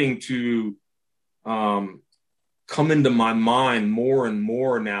starting to come into my mind more and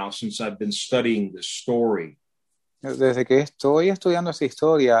more now since I've been studying this story. Desde que estoy estudiando esta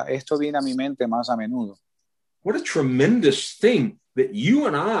historia, esto viene a mi mente más a menudo. What a tremendous thing that you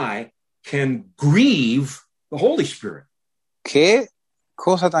and I can grieve the Holy Spirit. Qué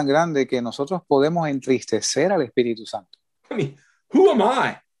cosa tan grande que nosotros podemos entristecer al Espíritu Santo. I mean, who am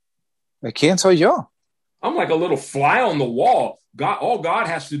I? ¿Quién soy yo? I'm like a little fly on the wall. All God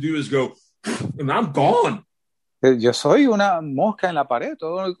has to do is go, and I'm gone. Yo soy una mosca en la pared.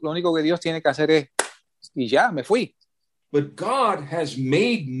 Todo lo único que Dios tiene que hacer es, y ya, me fui. But God has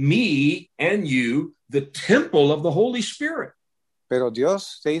made me and you the temple of the Holy Spirit. Pero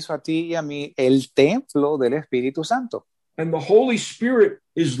Dios te hizo a ti y a mí el templo del Espíritu Santo. And the Holy Spirit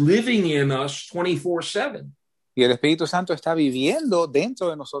is living in us 24/7. Y el Espíritu Santo está viviendo dentro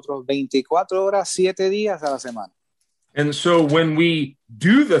de nosotros 24 horas, 7 días a la semana. And so when we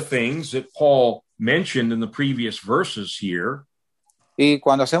do the things that Paul mentioned in the previous verses here, Y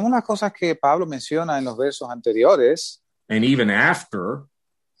cuando hacemos las cosas que Pablo menciona en los versos anteriores, and even after,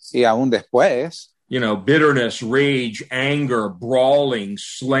 y aún después, bitterness, rage, anger, brawling,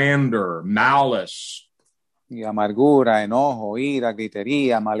 slander, malice. Y amargura, enojo, ira,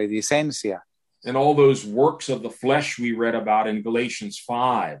 gritería, maledicencia. And all those works of the flesh we read about in Galatians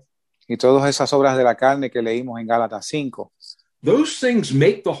 5. Y todas esas obras de la carne que leímos en Gálatas 5. Those things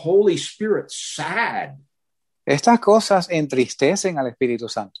make the Holy Spirit sad. Estas cosas entristecen al Espíritu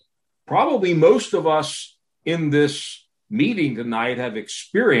Santo. Probably most of us in this meeting tonight have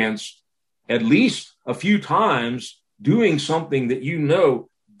experienced at least a few times doing something that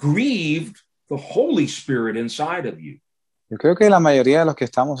grieved the Holy Spirit inside of you. Yo creo que la mayoría de los que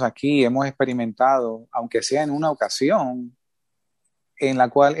estamos aquí hemos experimentado, aunque sea en una ocasión, en la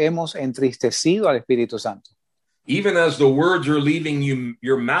cual hemos entristecido al Espíritu Santo. Even as the words are leaving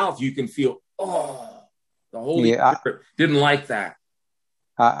your mouth, you can feel, the Holy Spirit didn't like that.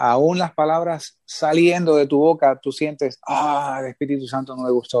 Aún las palabras saliendo de tu boca, tú sientes, el Espíritu Santo no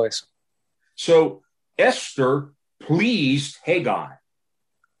le gustó eso. So Esther pleased Haggai.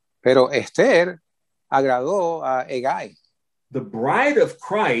 Pero Esther agradó a Hegai. The bride of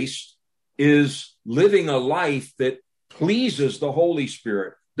Christ is living a life that pleases the Holy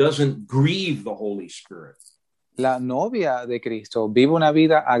Spirit, doesn't grieve the Holy Spirit. La novia de Cristo vive una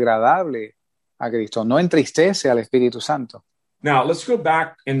vida agradable a Cristo, no entristece al Espíritu Santo. Now, let's go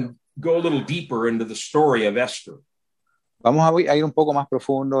back and go a little deeper into the story of Esther. Vamos a ir un poco más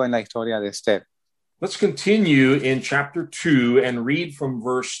profundo en la historia de Esther. Let's continue in chapter 2 and read from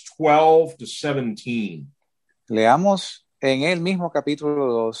verse 12 to 17. Leamos en el mismo capítulo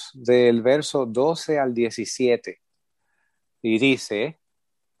 2, del verso 12 al 17. Y dice,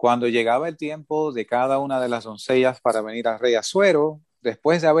 cuando llegaba el tiempo de cada una de las doncellas para venir al rey Asuero,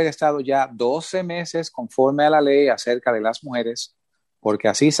 después de haber estado ya 12 meses conforme a la ley acerca de las mujeres, porque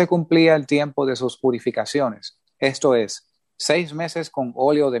así se cumplía el tiempo de sus purificaciones, esto es, 6 meses con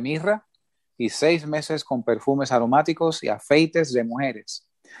óleo de mirra y 6 meses con perfumes aromáticos y afeites de mujeres.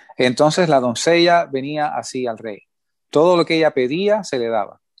 Entonces la doncella venía así al rey. Todo lo que ella pedía se le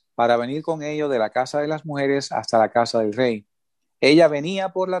daba, para venir con ello de la casa de las mujeres hasta la casa del rey. Ella venía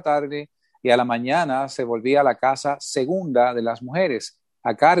por la tarde y a la mañana se volvía a la casa segunda de las mujeres,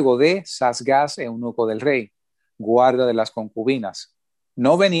 a cargo de Sasgaz, eunuco del rey, guarda de las concubinas.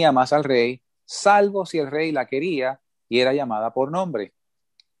 No venía más al rey, salvo si el rey la quería y era llamada por nombre.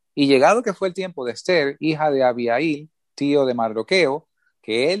 Y llegado que fue el tiempo de Esther, hija de Abihail, tío de Mardoqueo,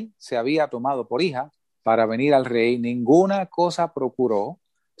 que él se había tomado por hija, para venir al rey, ninguna cosa procuró,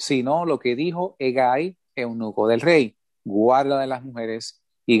 sino lo que dijo Hegai, eunuco del rey, guarda de las mujeres,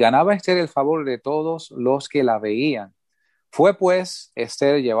 y ganaba Esther el favor de todos los que la veían. Fue pues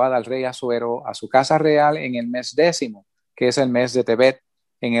Esther llevada al rey Asuero a su casa real en el mes 10, que es el mes de Tebet,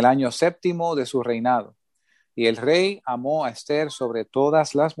 en el año 7 de su reinado. Y el rey amó a Esther sobre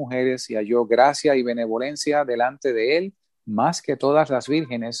todas las mujeres y halló gracia y benevolencia delante de él, más que todas las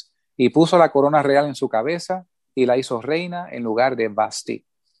vírgenes, y puso la corona real en su cabeza y la hizo reina en lugar de Vasti.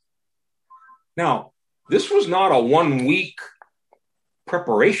 Now, this was not a 1 week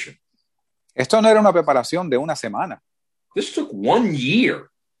preparation. Esto no era una preparación de una semana. This took 1 year.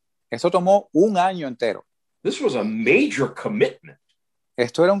 Esto tomó 1 año entero. This was a major commitment.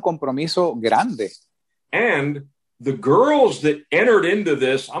 Esto era un compromiso grande. And the girls that entered into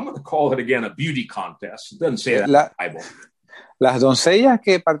this, I'm going to call it again a beauty contest. It doesn't say that in the Bible. Las doncellas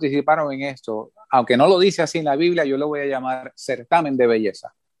que participaron en esto, aunque no lo dice así en la Biblia, yo lo voy a llamar certamen de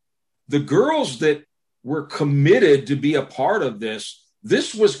belleza. The girls that were committed to be a part of this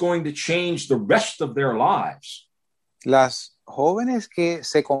was going to change the rest of their lives. Las jóvenes que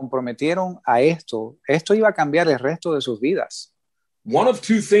se comprometieron a esto iba a cambiar el resto de sus vidas. One of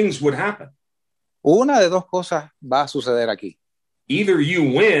 2 things would happen. Una de 2 cosas va a suceder aquí. Either you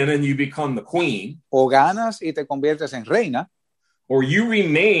win and you become the queen, o ganas y te conviertes en reina, or you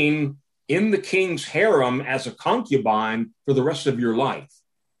remain in the king's harem as a concubine for the rest of your life.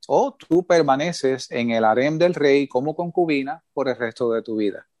 o tú permaneces en el harem del rey como concubina por el resto de tu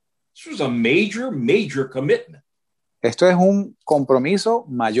vida. This was a major commitment. Esto es un compromiso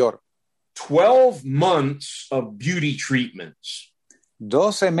mayor. 12 months of beauty treatments.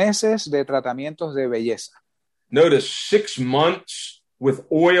 12 meses de tratamientos de belleza. Notice 6 months with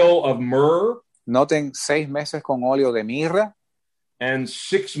oil of myrrh. Noten 6 meses con óleo de mirra. And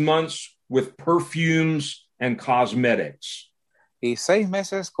 6 months with perfumes and cosmetics. Y 6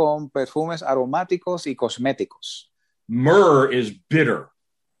 meses con perfumes aromáticos y cosméticos. Myrrh is bitter.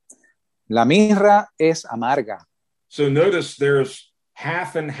 La mirra es amarga. So notice there's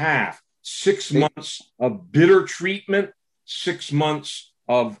half and half. 6 months of bitter treatment, 6 months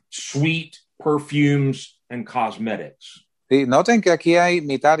of sweet perfumes and cosmetics. Y noten que aquí hay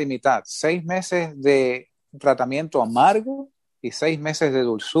mitad y mitad. 6 meses de tratamiento amargo y 6 meses de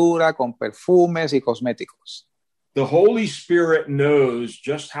dulzura con perfumes y cosméticos. The Holy Spirit knows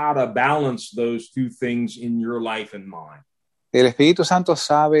just how to balance those two things in your life and mine. El Espíritu Santo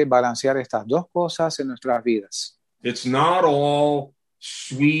sabe balancear estas dos cosas en nuestras vidas. It's not all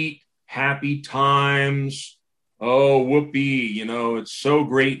sweet, happy times. Oh, whoopee, it's so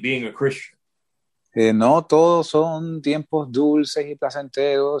great being a Christian. No todos son tiempos dulces y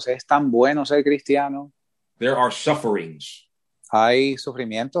placenteros. Es tan bueno ser cristiano. There are sufferings. Hay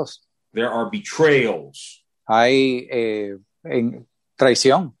sufrimientos. There are betrayals. Hay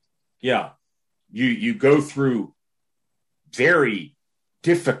traición. Yeah. You go through very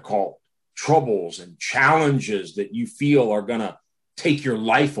difficult troubles and challenges that you feel are going to take your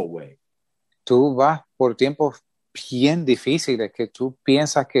life away. Tú vas por tiempos bien difíciles que tú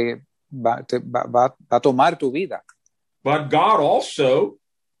piensas que va a tomar tu vida. But God also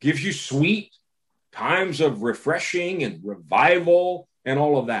gives you sweet times of refreshing and revival and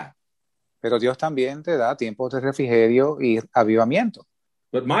all of that. Pero Dios también te da tiempos de refrigerio y avivamiento.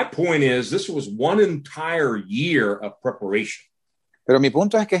 But my point is, this was one entire year of preparation. Pero mi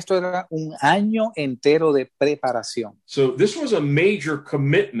punto es que esto era un año entero de preparación. So this was a major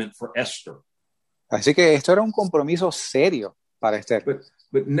commitment for Esther. Así que esto era un compromiso serio para Esther.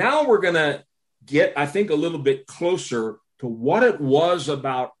 But now we're going to get, I think, a little bit closer to what it was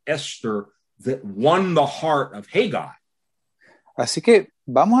about Esther that won the heart of Haggai. Así que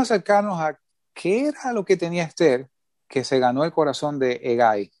vamos a acercarnos a qué era lo que tenía Esther que se ganó el corazón de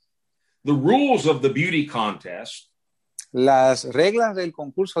Hegai. The rules of the beauty contest Las reglas del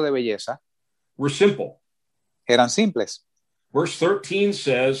concurso de belleza were simple. eran simples. Verse 13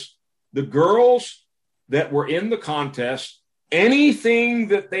 says, the girls that were in the contest, anything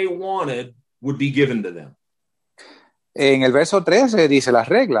that they wanted would be given to them. En el verso 13 dice las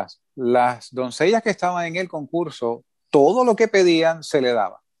reglas. Las doncellas que estaban en el concurso, todo lo que pedían se le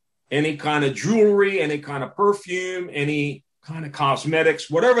daba. Any kind of jewelry, any kind of perfume, any kind of cosmetics,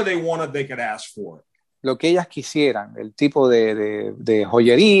 whatever they wanted, they could ask for it. Lo que ellas quisieran, el tipo de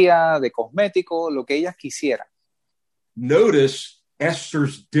joyería, de cosmético, lo que ellas quisieran. Notice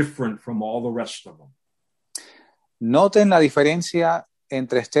Esther's different from all the rest of them. Noten la diferencia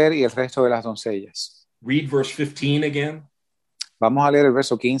entre Esther y el resto de las doncellas. Read verse 15 again. Vamos a leer el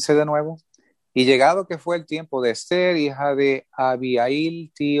verso 15 de nuevo. Y llegado que fue el tiempo de Esther, hija de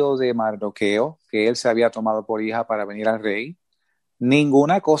Abihail, tío de Mardoqueo, que él se había tomado por hija para venir al rey,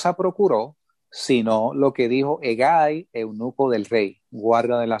 ninguna cosa procuró, sino lo que dijo Hegai, eunuco del rey,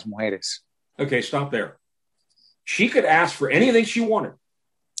 guarda de las mujeres. Okay, stop there. She could ask for anything she wanted.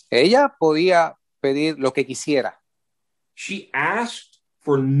 Ella podía pedir lo que quisiera. She asked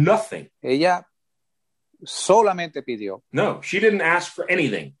for nothing. Ella solamente pidió. No, she didn't ask for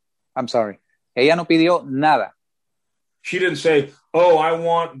anything. I'm sorry. Ella no pidió nada. She didn't say, oh, I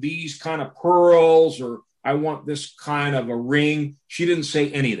want these kind of pearls or I want this kind of a ring. She didn't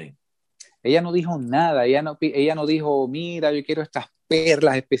say anything. Ella no dijo nada. Ella no dijo, mira, yo quiero estas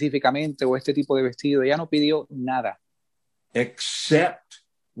perlas específicamente o este tipo de vestido. Ella no pidió nada. Except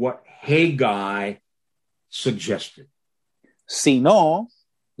what Haggai suggested. Sino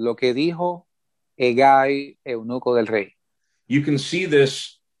lo que dijo Hegai, eunuco del rey. You can see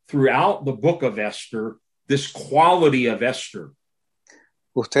this throughout the book of Esther, this quality of Esther.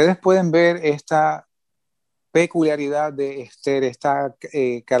 Ustedes pueden ver esta peculiaridad de Esther, esta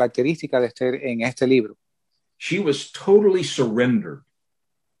característica de Esther en este libro. She was totally surrendered.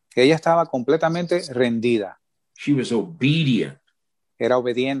 Ella estaba completamente rendida. She was obedient. Era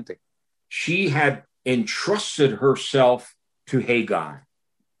obediente. She had entrusted herself to Haggai.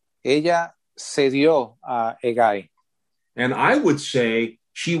 Ella cedió a Hegai. And I would say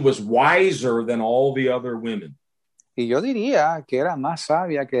she was wiser than all the other women. Y yo diría que era más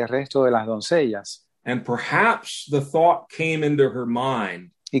sabia que el resto de las doncellas. And perhaps the thought came into her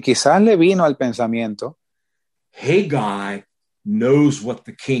mind, Y quizás le vino al pensamiento, Haggai knows what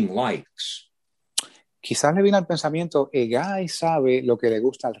the king likes. quizás le vino al pensamiento, Hegai sabe lo que le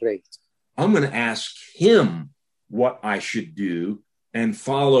gusta al rey. I'm going to ask him what I should do and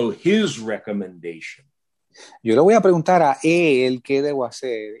follow his recommendation. Yo le voy a preguntar a él qué debo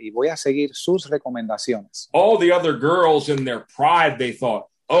hacer y voy a seguir sus recomendaciones. All the other girls in their pride, they thought,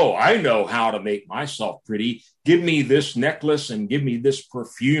 oh, I know how to make myself pretty. Give me this necklace and give me this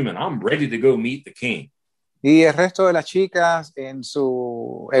perfume and I'm ready to go meet the king. Y el resto de las chicas en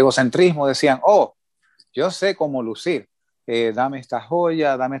su egocentrismo decían, oh, yo sé cómo lucir. Dame esta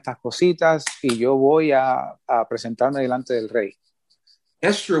joya, dame estas cositas y yo voy a presentarme delante del rey.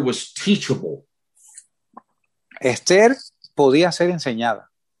 Esther was teachable. Esther podía ser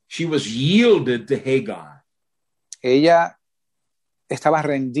enseñada. She was yielded to Haggai. Ella estaba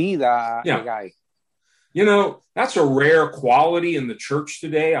rendida a Yeah. Hegai. You know, that's a rare quality in the church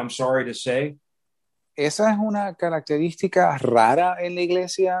today, I'm sorry to say. Esa es una característica rara en la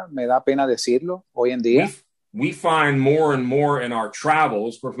iglesia, me da pena decirlo, hoy en día. We find more and more in our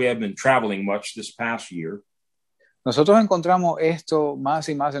travels, of course we haven't been traveling much this past year. Nosotros encontramos esto más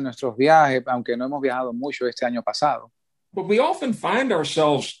y más en nuestros viajes, aunque no hemos viajado mucho este año pasado. But we often find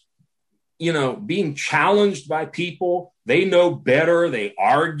ourselves, you know, being challenged by people. They know better, they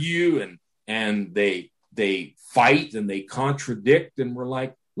argue and they fight and they contradict, and we're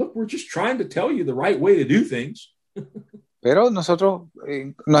like, look, we're just trying to tell you the right way to do things. Pero nosotros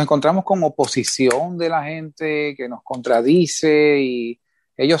nos encontramos con oposición de la gente que nos contradice y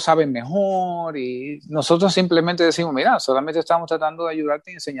ellos saben mejor y nosotros simplemente decimos, mira, solamente estamos tratando de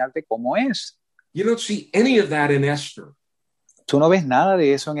ayudarte y enseñarte cómo es. You don't see any of that in Esther. Tú no ves nada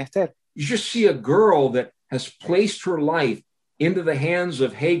de eso en Esther. You just see a girl that has placed her life into the hands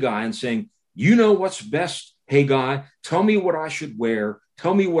of Haggai and saying, you know what's best, Haggai. Tell me what I should wear.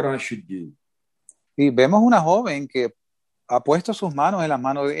 Tell me what I should do. Y vemos una joven que ha puesto sus manos en las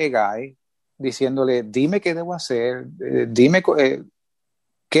manos de Hegai, diciéndole, dime qué debo hacer, dime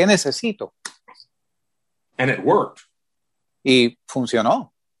qué necesito. And it worked. Y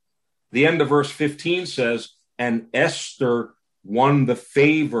funcionó. The end of verse 15 says, and Esther won the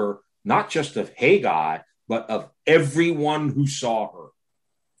favor, not just of Haggai, but of everyone who saw her.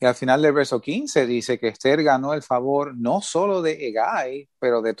 Y al final del verso 15 dice que Esther ganó el favor no solo de Hegai,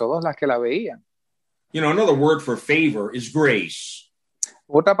 pero de todas las que la veían. You know, another word for favor is grace.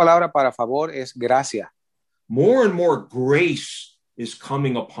 Otra palabra para favor es gracia. More and more grace is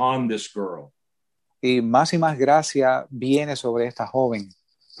coming upon this girl. Y más gracia viene sobre esta joven.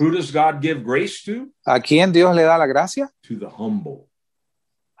 Who does God give grace to? ¿A quién Dios le da la gracia? To the humble.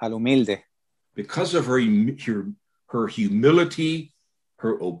 Al humilde. Because of her humility,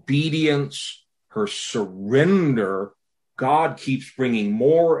 her obedience, her surrender, God keeps bringing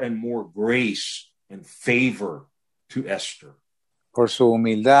more and more grace and favor to Esther. Por su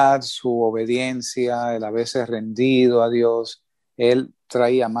humildad, su obediencia, el haberse rendido a Dios, Él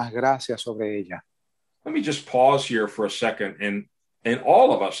traía más gracia sobre ella. Let me just pause here for a second, and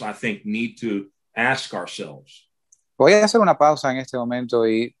all of us, I think, need to ask ourselves. Voy a hacer una pausa en este momento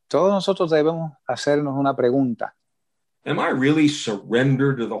y todos nosotros debemos hacernos una pregunta. Am I really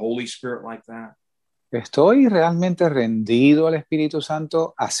surrendered to the Holy Spirit like that? ¿Estoy realmente rendido al Espíritu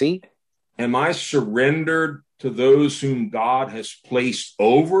Santo así? Am I surrendered to those whom God has placed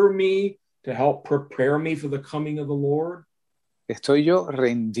over me to help prepare me for the coming of the Lord? ¿Estoy yo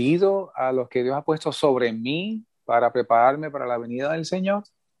rendido a los que Dios ha puesto sobre mí para prepararme para la venida del Señor?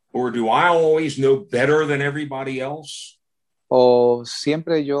 Or do I always know better than everybody else? ¿O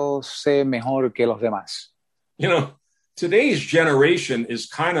siempre yo sé mejor que los demás? You know, today's generation is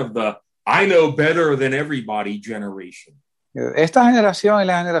kind of the I know better than everybody generation. Esta generación es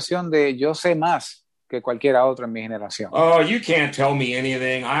la generación de yo sé más que cualquiera otro en mi generación. Oh, you can't tell me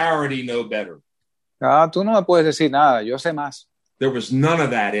anything. I already know better. Tú no me puedes decir nada, yo sé más. There was none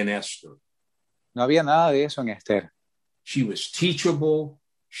of that in Esther. No había nada de eso en Esther. She was teachable.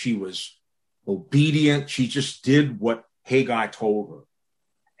 She was obedient. She just did what Haggai told her.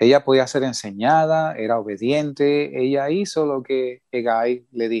 Ella podía ser enseñada, era obediente, ella hizo lo que Hegai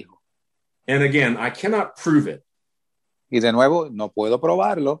le dijo. And again, I cannot prove it. Y de nuevo, no puedo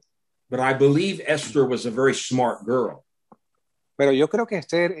probarlo. But I believe Esther was a very smart girl. Pero yo creo que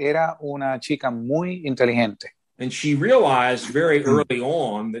Esther era una chica muy inteligente. And she realized very early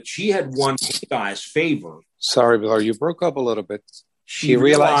on that she had won Haggai's favor. Sorry, Bill, you broke up a little bit. She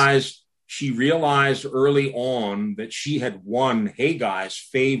realized early on that she had won Haggai's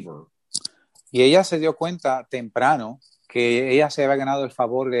favor. Y ella se dio cuenta temprano que ella se había ganado el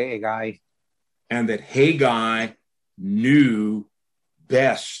favor de Hegai. And that Haggai knew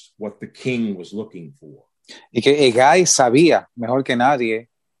best what the king was looking for. Y que Hegai sabía mejor que nadie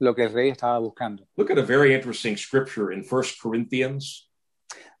lo que el rey estaba buscando. Look at a very interesting scripture in 1 Corinthians.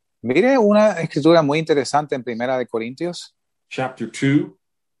 Mire una escritura muy interesante en Primera de Corintios. Chapter 2.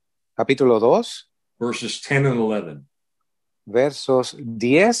 Capítulo 2. Verses 10 and 11. Versos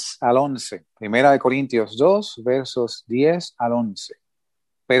 10 al 11. Primera de Corintios 2, versos 10 al 11.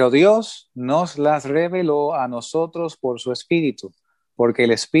 Pero Dios nos las reveló a nosotros por su Espíritu, porque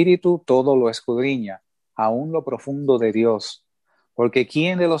el Espíritu todo lo escudriña, aún lo profundo de Dios. Porque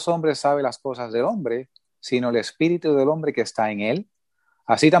 ¿quién de los hombres sabe las cosas del hombre, sino el Espíritu del hombre que está en él?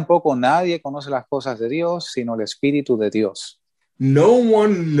 Así tampoco nadie conoce las cosas de Dios, sino el Espíritu de Dios. No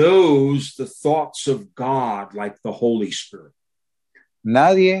one knows the thoughts of God like the Holy Spirit.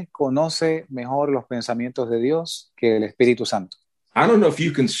 Nadie conoce mejor los pensamientos de Dios que el Espíritu Santo. I don't know if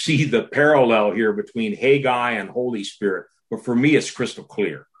you can see the parallel here between Haggai and Holy Spirit, but for me, it's crystal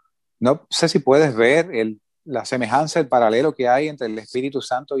clear. No sé si puedes ver la semejanza, el paralelo que hay entre el Espíritu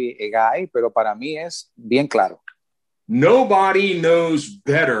Santo y Haggai, pero para mí es bien claro. Nobody knows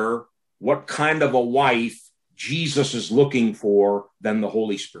better what kind of a wife Jesus is looking for than the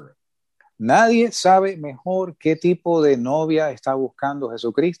Holy Spirit. Nadie sabe mejor qué tipo de novia está buscando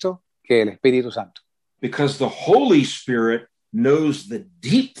Jesucristo que el Espíritu Santo. Because the Holy Spirit knows the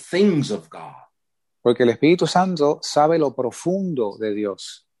deep things of God. Porque el Espíritu Santo sabe lo profundo de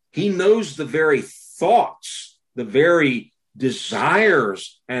Dios. He knows the very thoughts, the very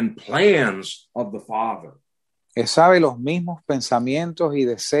desires and plans of the Father. Él sabe los mismos pensamientos y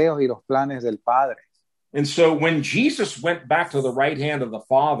deseos y los planes del Padre. And so when Jesus went back to the right hand of the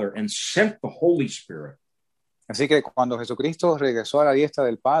Father and sent the Holy Spirit, Así que cuando Jesucristo regresó a la diestra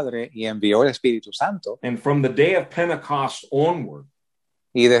del Padre y envió el Espíritu Santo, and from the day of Pentecost onward,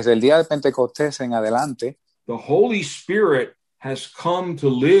 y desde el día de Pentecostés en adelante, the Holy Spirit has come to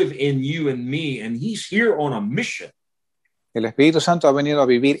live in you and me, and he's here on a mission. el Espíritu Santo ha venido a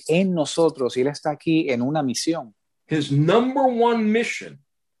vivir en nosotros y Él está aquí en una misión. His number one mission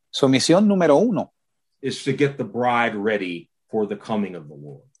Su misión número 1 is to get the bride ready for the coming of the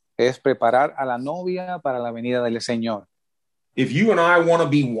Lord. es preparar a la novia para la venida del Señor. If you and I want to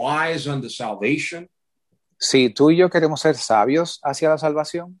be wise unto salvation, Si tú y yo queremos ser sabios hacia la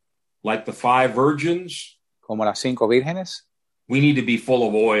salvación, like the 5 virgins, como las 5 vírgenes, we need to be full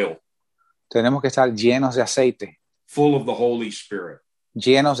of oil, tenemos que estar llenos de aceite, full of the Holy Spirit.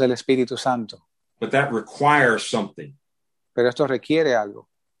 llenos del Espíritu Santo. But that requires something. Pero esto requiere algo.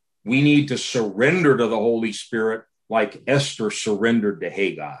 We need to surrender to the Holy Spirit like Esther surrendered to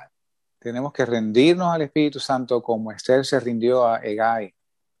Haggai. Tenemos que rendirnos al Espíritu Santo como Esther se rindió a Haggai.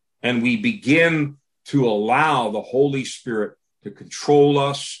 And we begin to allow the Holy Spirit to control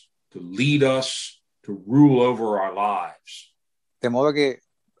us, to lead us, to rule over our lives. De modo que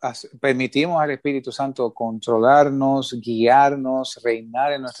permitimos al Espíritu Santo controlarnos, guiarnos,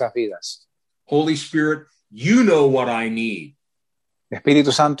 reinar en nuestras vidas. Holy Spirit, you know what I need.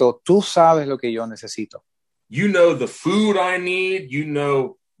 Espíritu Santo, tú sabes lo que yo necesito. You know the food I need. You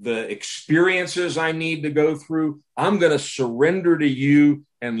know the experiences I need to go through. I'm going to surrender to you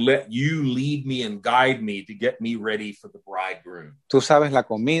and let you lead me and guide me to get me ready for the bridegroom. Tú sabes la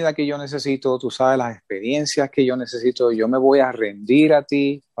comida que yo necesito, tú sabes las experiencias que yo necesito. Yo me voy a rendir a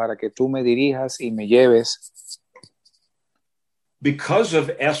ti para que tú me dirijas y me lleves. Because of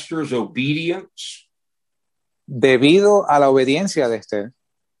Esther's obedience, debido a la obediencia de Esther,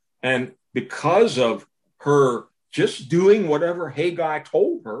 and because of her just doing whatever Haggai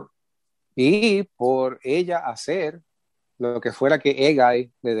told her, y por ella hacer lo que fuera que Haggai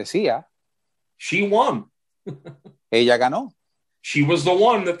le decía, she won. ella ganó. She was the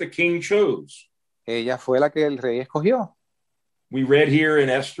one that the king chose. Ella fue la que el rey escogió. We read here in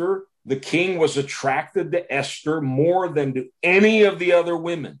Esther, the king was attracted to Esther more than to any of the other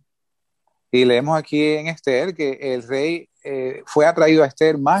women. Y leemos aquí en Esther que el rey fue atraído a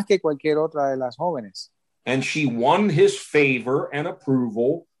Esther más que cualquier otra de las jóvenes. And she won his favor and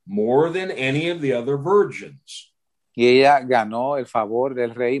approval more than any of the other virgins. Y ella ganó el favor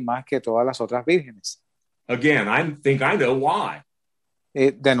del rey más que todas las otras vírgenes. Again, I think I know why.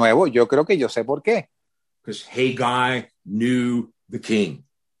 De nuevo, yo creo que yo sé por qué. Because Haggai knew the king.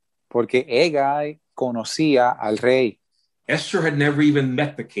 Porque Haggai conocía al rey. Esther had never even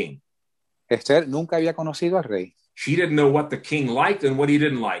met the king. Esther nunca había conocido al rey. She didn't know what the king liked and what he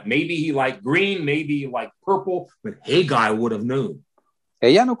didn't like. Maybe he liked green, maybe he liked purple, but Haggai would have known.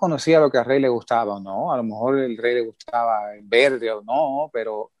 Ella no conocía lo que al rey le gustaba o no. A lo mejor el rey le gustaba el verde o no,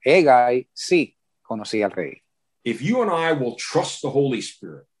 pero Haggai sí conocía al rey. If you and I will trust the Holy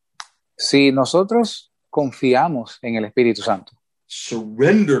Spirit, si nosotros confiamos en el Espíritu Santo,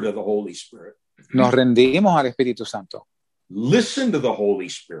 surrender to the Holy Spirit, nos rendimos al Espíritu Santo, listen to the Holy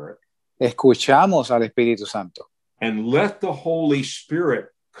Spirit, escuchamos al Espíritu Santo, and let the Holy Spirit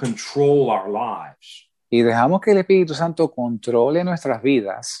control our lives, y dejamos que el Espíritu Santo controle nuestras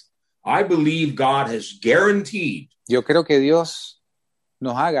vidas, I believe God has guaranteed yo creo que Dios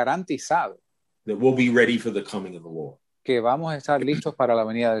nos ha garantizado that we'll be ready for the coming of the Lord. que vamos a estar listos para la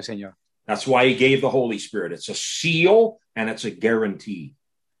venida del Señor. That's why he gave the Holy Spirit. It's a seal and it's a guarantee.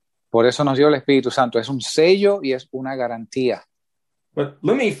 Por eso nos dio el Espíritu Santo. Es un sello y es una garantía. But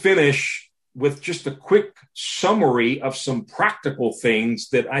let me finish with just a quick summary of some practical things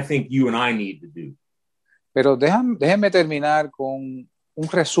that I think you and I need to do. Pero déjenme terminar con un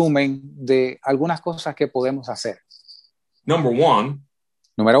resumen de algunas cosas que podemos hacer. Number one,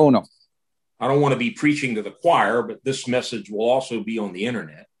 Número uno, I don't want to be preaching to the choir, but this message will also be on the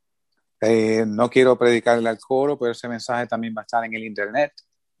internet. no quiero predicarle al coro, pero ese mensaje también va a estar en el internet.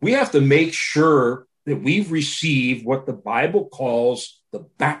 We have to make sure that we've received what the Bible calls the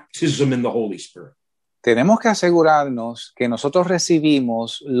baptism in the Holy Spirit. Tenemos que asegurarnos que nosotros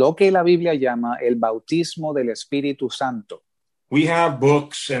recibimos lo que la Biblia llama el bautismo del Espíritu Santo. We have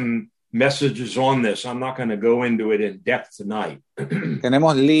books and messages on this. I'm not going to go into it in depth tonight.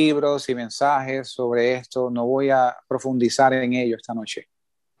 Tenemos libros y mensajes sobre esto. No voy a profundizar en ello esta noche.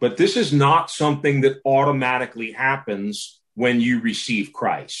 But this is not something that automatically happens when you receive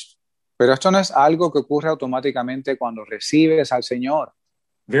Christ. Pero esto no es algo que ocurre automáticamente cuando recibes al Señor.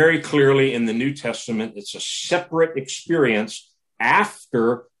 Very clearly in the New Testament, it's a separate experience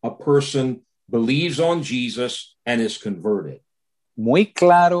after a person believes on Jesus and is converted. Muy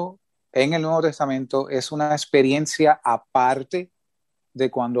claro en el Nuevo Testamento, es una experiencia aparte de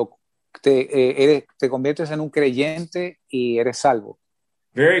cuando te conviertes en un creyente y eres salvo.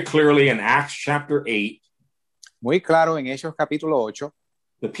 Very clearly in Acts chapter 8, Muy claro en Hechos capítulo 8,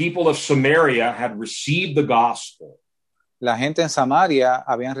 the people of Samaria had received the gospel. la gente en Samaria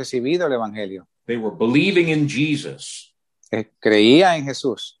habían recibido el evangelio. They were believing in Jesus. Creía en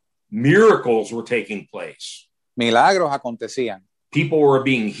Jesús. Miracles were taking place. Milagros acontecían. People were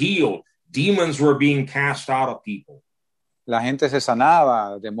being healed. Demons were being cast out of people. La gente se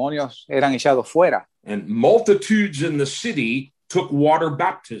sanaba, demonios eran echados fuera. And multitudes in the city took water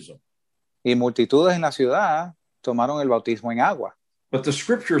baptism. Y multitudes en la ciudad tomaron el bautismo en agua. But the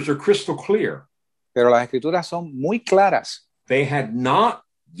scriptures are crystal clear. Pero las escrituras son muy claras. They had not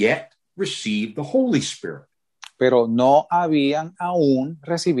yet received the Holy Spirit. Pero no habían aún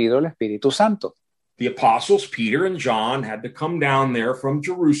recibido el Espíritu Santo. The apostles Peter and John had to come down there from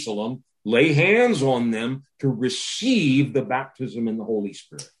Jerusalem, lay hands on them to receive the baptism in the Holy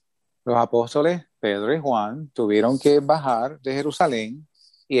Spirit. Los apóstoles Pedro y Juan tuvieron que bajar de Jerusalén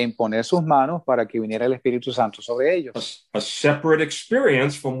y imponer sus manos para que viniera el Espíritu Santo sobre ellos. A separate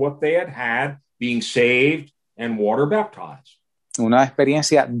experience from what they had had being saved and water baptized. Una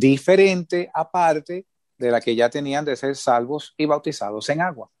experiencia diferente aparte de la que ya tenían de ser salvos y bautizados en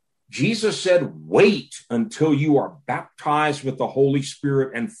agua. Jesus said, wait until you are baptized with the Holy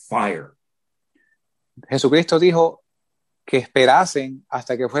Spirit and fire. Jesucristo dijo que esperasen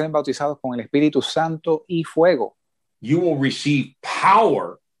hasta que fueran bautizados con el Espíritu Santo y fuego. You will receive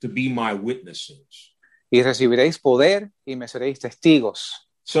power to be my witnesses. Y recibiréis poder y me seréis testigos.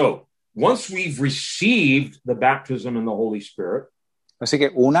 So, once we've received the baptism in the Holy Spirit, así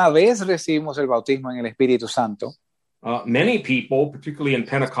que una vez recibimos el bautismo en el Espíritu Santo, many people, particularly in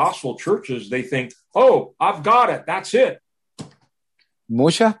Pentecostal churches, they think, oh, I've got it, that's it.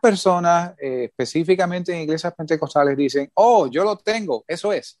 Muchas personas, específicamente en iglesias pentecostales, dicen, oh, yo lo tengo,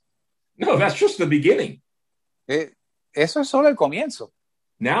 eso es. No, that's just the beginning. Eso es solo el comienzo.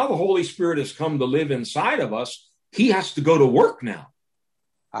 Now the Holy Spirit has come to live inside of us. He has to go to work now.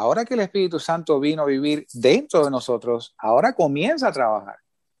 Ahora que el Espíritu Santo vino a vivir dentro de nosotros, ahora comienza a trabajar.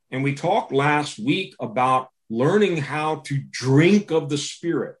 And we talked last week about learning how to drink of the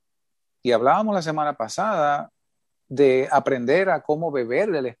Spirit. Y hablábamos la semana pasada de aprender a cómo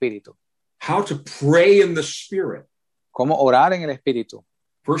beber del Espíritu. How to pray in the Spirit. Cómo orar en el Espíritu.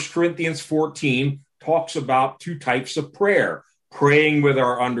 1 Corinthians 14 talks about two types of prayer. Praying with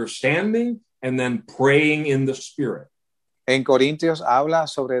our understanding and then praying in the Spirit. En Corintios habla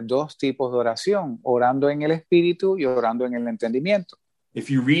sobre dos tipos de oración, orando en el Espíritu y orando en el entendimiento. If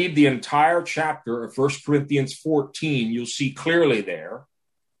you read the entire chapter of 1 Corinthians 14, you'll see clearly there.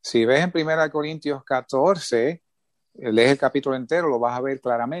 Si ves en 1 Corintios 14, lees el capítulo entero, lo vas a ver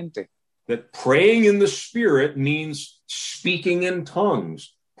claramente. That praying in the Spirit means speaking in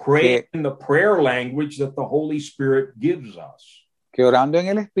tongues, praying in the prayer language that the Holy Spirit gives us. Que orando en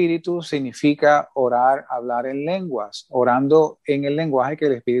el Espíritu significa orar, hablar en lenguas, orando en el lenguaje que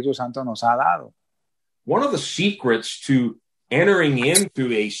el Espíritu Santo nos ha dado. One of the secrets to entering into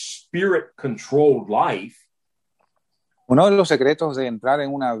a Spirit-controlled life Uno de los secretos de entrar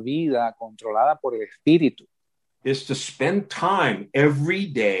en una vida controlada por el Espíritu is to spend time every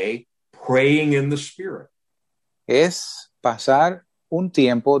day praying in the Spirit. Es pasar un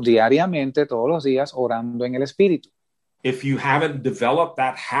tiempo diariamente, todos los días, orando en el Espíritu. If you haven't developed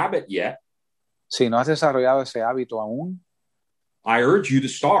that habit yet, si no has desarrollado ese hábito aún, I urge you to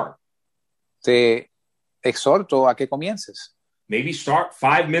start. Te exhorto a que comiences. Maybe start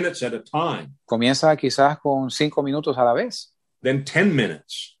 5 minutes at a time. Comienza quizás con 5 minutos a la vez. Then 10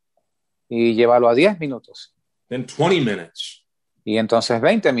 minutes. y llévalo a 10 minutos. then 20 minutes, Y entonces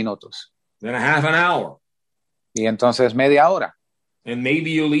 20 minutos. then a half an hour. Y entonces media hora. And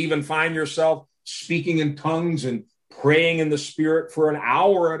maybe you'll even find yourself speaking in tongues and praying in the Spirit for an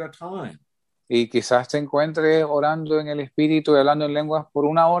hour at a time. Y quizás te encuentres orando en el Espíritu y hablando en lenguas por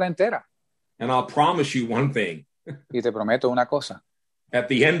una hora entera. And I'll promise you one thing. Y te prometo una cosa. At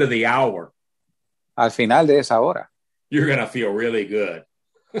the end of the hour, Al final de esa hora, you're going to feel really good.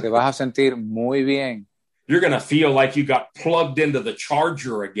 te vas a sentir muy bien. You're going to feel like you got plugged into the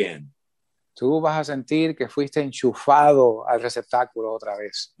charger again. Tú vas a sentir que fuiste enchufado al receptáculo otra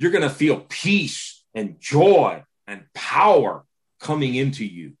vez. You're going to feel peace and joy and power coming into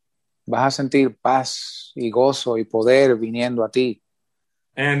you. Vas a sentir paz y gozo y poder viniendo a ti.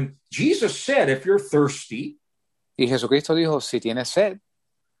 And Jesus said, if you're thirsty, Y Jesucristo dijo, si tienes sed,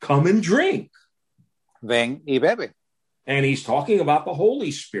 come and drink. ven y bebe. And he's talking about the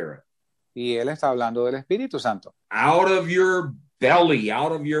Holy Spirit. Y él está hablando del Espíritu Santo. Out of your belly,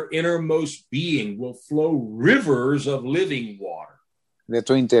 out of your innermost being will flow rivers of living water. De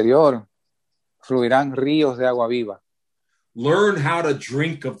tu interior fluirán ríos de agua viva. Learn how to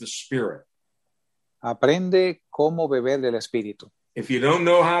drink of the Spirit. Aprende cómo beber del Espíritu. If you don't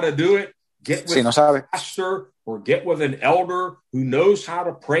know how to do it, get with Si no sabes, a pastor or get with an elder who knows how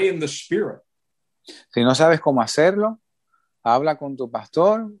to pray in the Spirit. si no sabes cómo hacerlo, habla con tu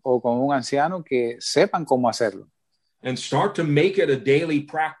pastor o con un anciano que sepan cómo hacerlo. And start to make it a daily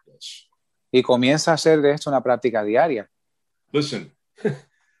practice. Y comienza a hacer de esto una práctica diaria. Listen,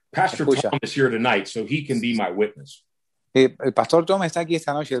 Pastor Escucha. Tom is here tonight, so he can be my witness. El pastor Tom está aquí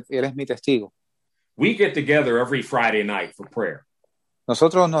esta noche, él es mi testigo. We get together every Friday night for prayer.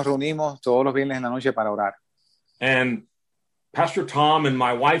 Nosotros nos reunimos todos los viernes en la noche para orar. And Pastor Tom and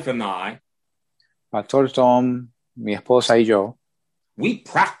my wife and I, Pastor Tom, mi esposa y yo, we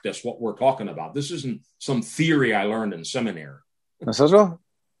practice what we're talking about. This isn't some theory I learned in seminary. nosotros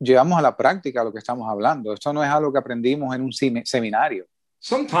llevamos a la práctica lo que estamos hablando. Esto no es algo que aprendimos en un seminario.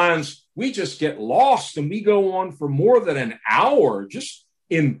 Sometimes we just get lost and we go on for more than an hour just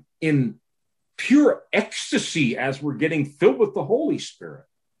in pure ecstasy as we're getting filled with the Holy Spirit.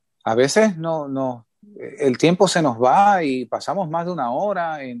 A veces el tiempo se nos va y pasamos más de una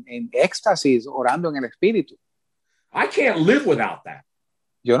hora en éxtasis orando en el Espíritu. I can't live without that.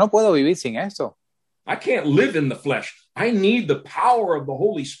 Yo no puedo vivir sin esto. I can't live in the flesh. I need the power of the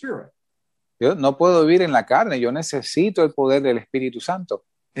Holy Spirit. Yo no puedo vivir en la carne. Yo necesito el poder del Espíritu Santo.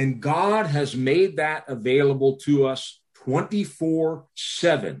 And God has made that available to us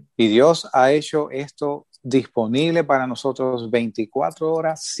 24/7. Y Dios ha hecho esto disponible para nosotros 24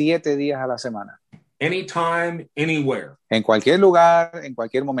 horas, 7 días a la semana. Anytime, anywhere. En cualquier lugar, en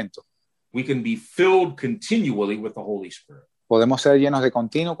cualquier momento. We can be filled continually with the Holy Spirit. Podemos ser llenos de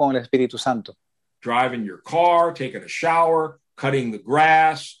continuo con el Espíritu Santo. Driving your car, taking a shower, cutting the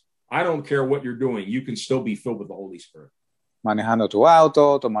grass. I don't care what you're doing. You can still be filled with the Holy Spirit. Manejando tu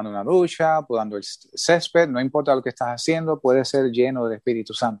auto, tomando una ducha, podando el césped, no importa lo que estás haciendo, puedes ser lleno del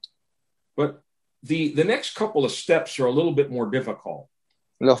Espíritu Santo. But the next couple of steps are a little bit more difficult.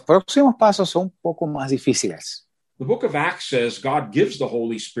 Los próximos pasos son un poco más difíciles. The book of Acts says God gives the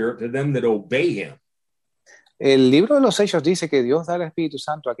Holy Spirit to them that obey him. El libro de los Hechos dice que Dios da el Espíritu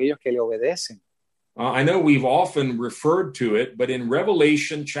Santo a aquellos que le obedecen. I know we've often referred to it, but in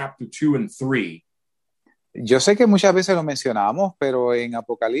Revelation chapter 2 and 3, Yo sé que muchas veces lo mencionamos, pero en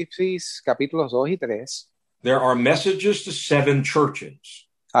Apocalipsis capítulos 2 y 3 there are messages to 7 churches,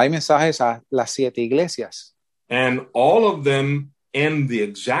 hay mensajes a las 7 iglesias and all of them end the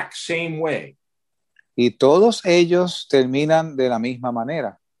exact same way. y todos ellos terminan de la misma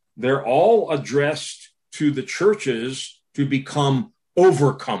manera. They're all addressed to the churches to become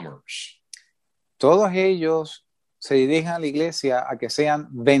overcomers. Todos ellos se dirigen a la iglesia a que sean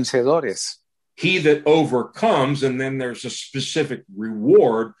vencedores. He that overcomes, and then there's a specific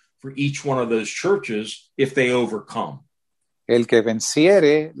reward for each one of those churches if they overcome. El que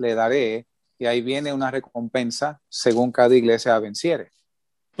venciere, le daré, y ahí viene una recompensa según cada iglesia venciere.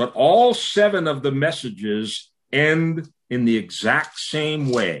 But all 7 of the messages end in the exact same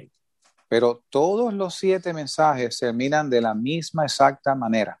way. Pero todos los 7 mensajes terminan de la misma exacta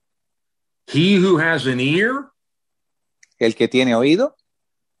manera. He who has an ear, El que tiene oído,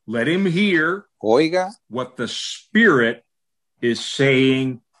 let him hear oiga what the Spirit is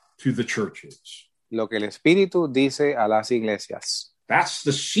saying to the churches. lo que el Espíritu dice a las iglesias. That's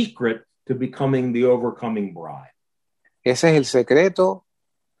the secret to becoming the overcoming bride. Ese es el secreto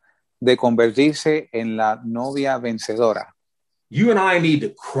de convertirse en la novia vencedora. You and I need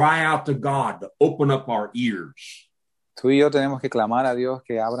to cry out to God to open up our ears. Tú y yo tenemos que clamar a Dios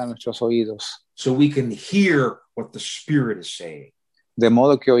que abra nuestros oídos, so we can hear what the Spirit is saying. de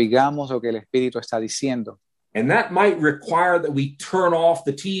modo que oigamos lo que el Espíritu está diciendo. And that might require that we turn off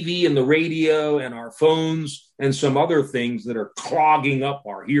the TV and the radio and our phones and some other things that are clogging up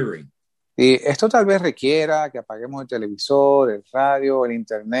our hearing. Y esto tal vez requiera que apaguemos el televisor, el radio, el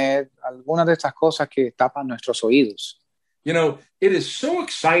internet, algunas de estas cosas que tapan nuestros oídos. You know, it is so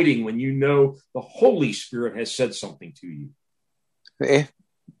exciting when you know the Holy Spirit has said something to you. Es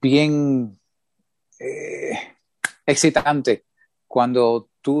bien excitante cuando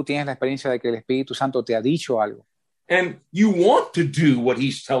tú tienes la experiencia de que el Espíritu Santo te ha dicho algo. And you want to do what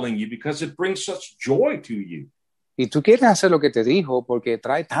he's telling you because it brings such joy to you. Y tú quieres hacer lo que te dijo porque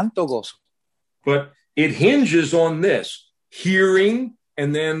trae tanto gozo. But it hinges on this, hearing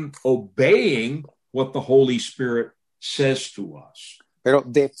and then obeying what the Holy Spirit says to us. Pero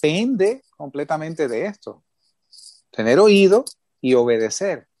depende completamente de esto. Tener oído y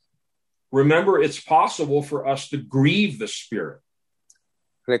obedecer. Remember, it's possible for us to grieve the Spirit.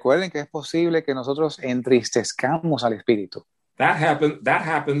 Recuerden que es posible que nosotros entristezcamos al Espíritu. That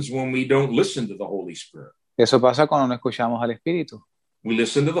happens when we don't listen to the Holy Spirit. Eso pasa cuando no escuchamos al Espíritu. We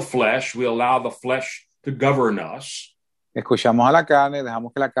listen to the flesh. We allow the flesh to govern us. Escuchamos a la carne,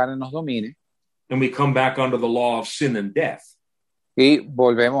 dejamos que la carne nos domine And we come back under the law of sin and death. y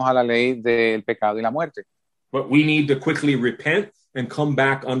volvemos a la ley del pecado y la muerte. But we need to quickly repent and come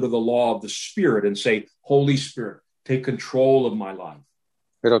back under the law of the Spirit and say, Holy Spirit, take control of my life.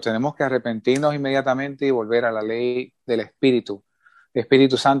 Pero tenemos que arrepentirnos inmediatamente y volver a la ley del Espíritu.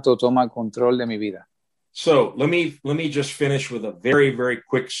 Espíritu Santo, toma control de mi vida. So let me just finish with a very, very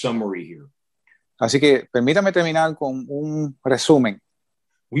quick summary here. Así que permítame terminar con un resumen.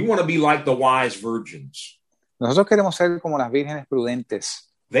 We want to be like the wise virgins. Nosotros queremos ser como las vírgenes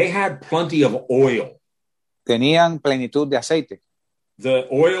prudentes. They had plenty of oil. Tenían plenitud de aceite. The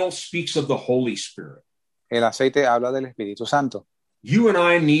oil speaks of the Holy Spirit. El aceite habla del Espíritu Santo. You and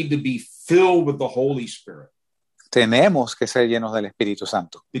I need to be filled with the Holy Spirit Tenemos que ser llenos del Espíritu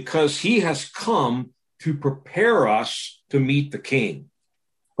Santo. because he has come to prepare us to meet the King.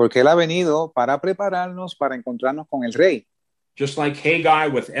 Porque Él ha venido para prepararnos para encontrarnos con el Rey. Just like Haggai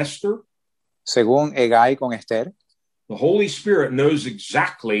with Esther, Según Hegai con Esther, the Holy Spirit knows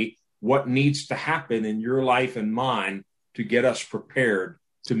exactly what needs to happen in your life and mine to get us prepared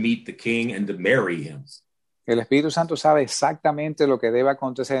to meet the King and to marry him. el Espíritu Santo sabe exactamente lo que debe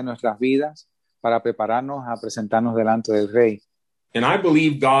acontecer en nuestras vidas para prepararnos a presentarnos delante del Rey. And I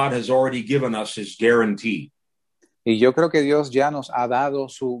believe God has already given us his guarantee. Y yo creo que Dios ya nos ha dado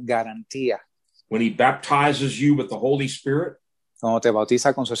su garantía. When he baptizes you with the Holy Spirit, Cuando te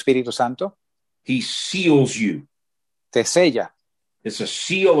bautiza con su Espíritu Santo, he seals you. te sella. It's a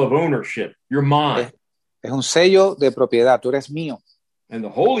seal of ownership. You're mine. Es un sello de propiedad. Tú eres mío. And the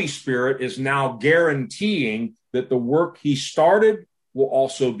Holy Spirit is now guaranteeing that the work he started will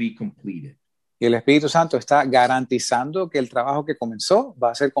also be completed. Y el Espíritu Santo está garantizando que el trabajo que comenzó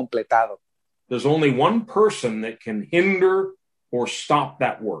va a ser completado. There's only one person that can hinder or stop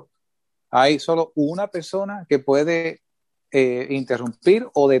that work. Hay solo una persona que puede interrumpir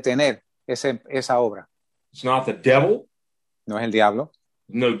o detener esa obra. It's not the devil, No es el diablo,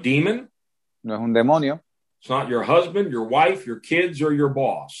 no demon. no es un demonio, It's not your husband, your wife, your kids, or your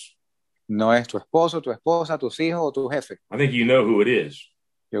boss. no es tu esposo, tu esposa, tus hijos o tu jefe. I think you know who it is.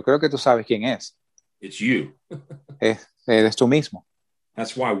 Yo creo que tú sabes quién es. It's you. Eres tú mismo.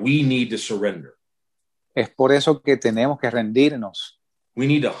 That's why we need to surrender. Es por eso que tenemos que rendirnos. We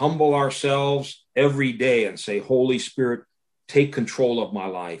need to humble ourselves every day and say, Holy Spirit, take control of my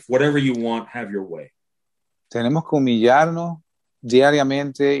life. Whatever you want, have your way. Tenemos que humillarnos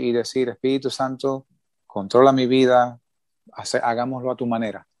diariamente y decir, Espíritu Santo, controla mi vida, hagámoslo a tu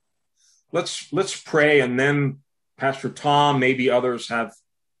manera. Let's pray, and then Pastor Tom, maybe others have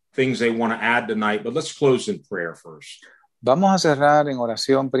things they want to add tonight, but let's close in prayer first. Vamos a cerrar en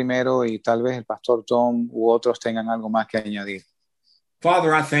oración primero y tal vez el pastor Tom u otros tengan algo más que añadir.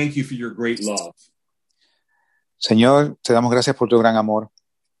 Father, I thank you for your great love. Señor, te damos gracias por tu gran amor.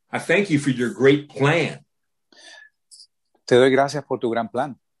 I thank you for your great plan. Te doy gracias por tu gran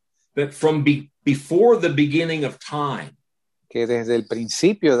plan, That from before the beginning of time, que desde el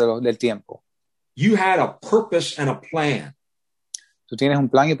principio del tiempo, you had a purpose and a plan tú tienes un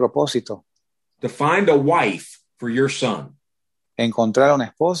plan y propósito, to find a wife for your son. encontrar una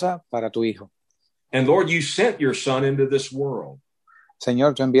esposa para tu hijo. And Lord, you sent your son into this world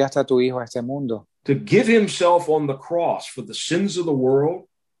Señor, tú enviaste a tu hijo a este mundo to give himself on the cross for the sins of the world,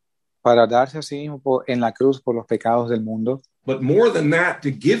 para darse a sí mismo en la cruz por los pecados del mundo, but more than that,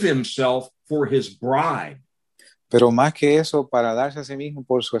 to give himself for his bride. pero más que eso, para darse a sí mismo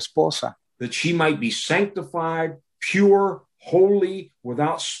por su esposa, that she might be sanctified, pure, holy,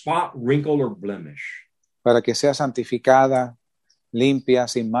 without spot, wrinkle, or blemish. para que sea santificada, limpia,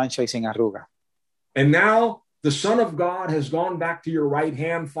 sin mancha y sin arruga. And now the Son of God has gone back to your right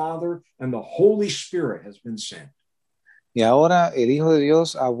hand, Father, and the Holy Spirit has been sent. Y ahora el Hijo de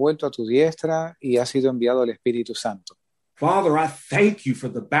Dios ha vuelto a tu diestra y ha sido enviado el Espíritu Santo. Father, I thank you for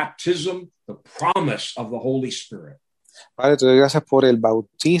the baptism, the promise of the Holy Spirit. Padre, te doy gracias por el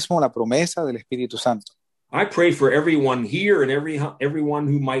bautismo, la promesa del Espíritu Santo. I pray for everyone here and everyone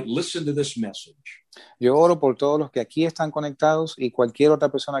who might listen to this message. Yo oro por todos los que aquí están conectados y cualquier otra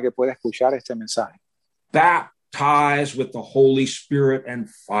persona que pueda escuchar este mensaje. Baptize with the Holy Spirit and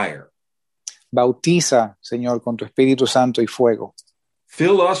fire. Bautiza, Señor, con tu Espíritu Santo y fuego.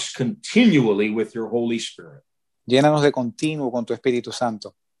 Fill us continually with your Holy Spirit Llénanos de continuo con tu Espíritu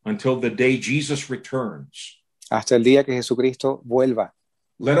Santo until the day Jesus returns. hasta el día que Jesucristo vuelva.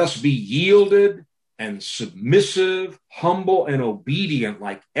 Let us be yielded and submissive, humble and obedient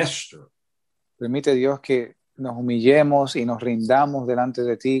like Esther. Permite, Dios, que nos humillemos y nos rindamos delante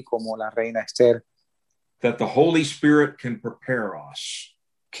de ti como la reina Esther, That the Holy Spirit can prepare us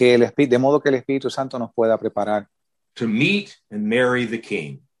de modo que el Espíritu Santo nos pueda preparar to meet and marry the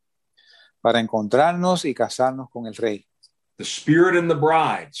King. para encontrarnos y casarnos con el Rey. The Spirit and the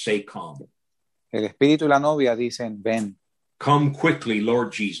bride say, come. El Espíritu y la novia dicen, ven, Come quickly,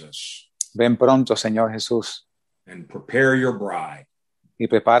 Lord Jesus, ven pronto, Señor Jesús, and prepare your bride. y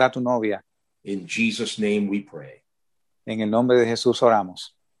prepara a tu novia. In Jesus' name we pray. En el nombre de Jesús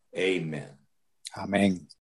oramos. Amen. Amén.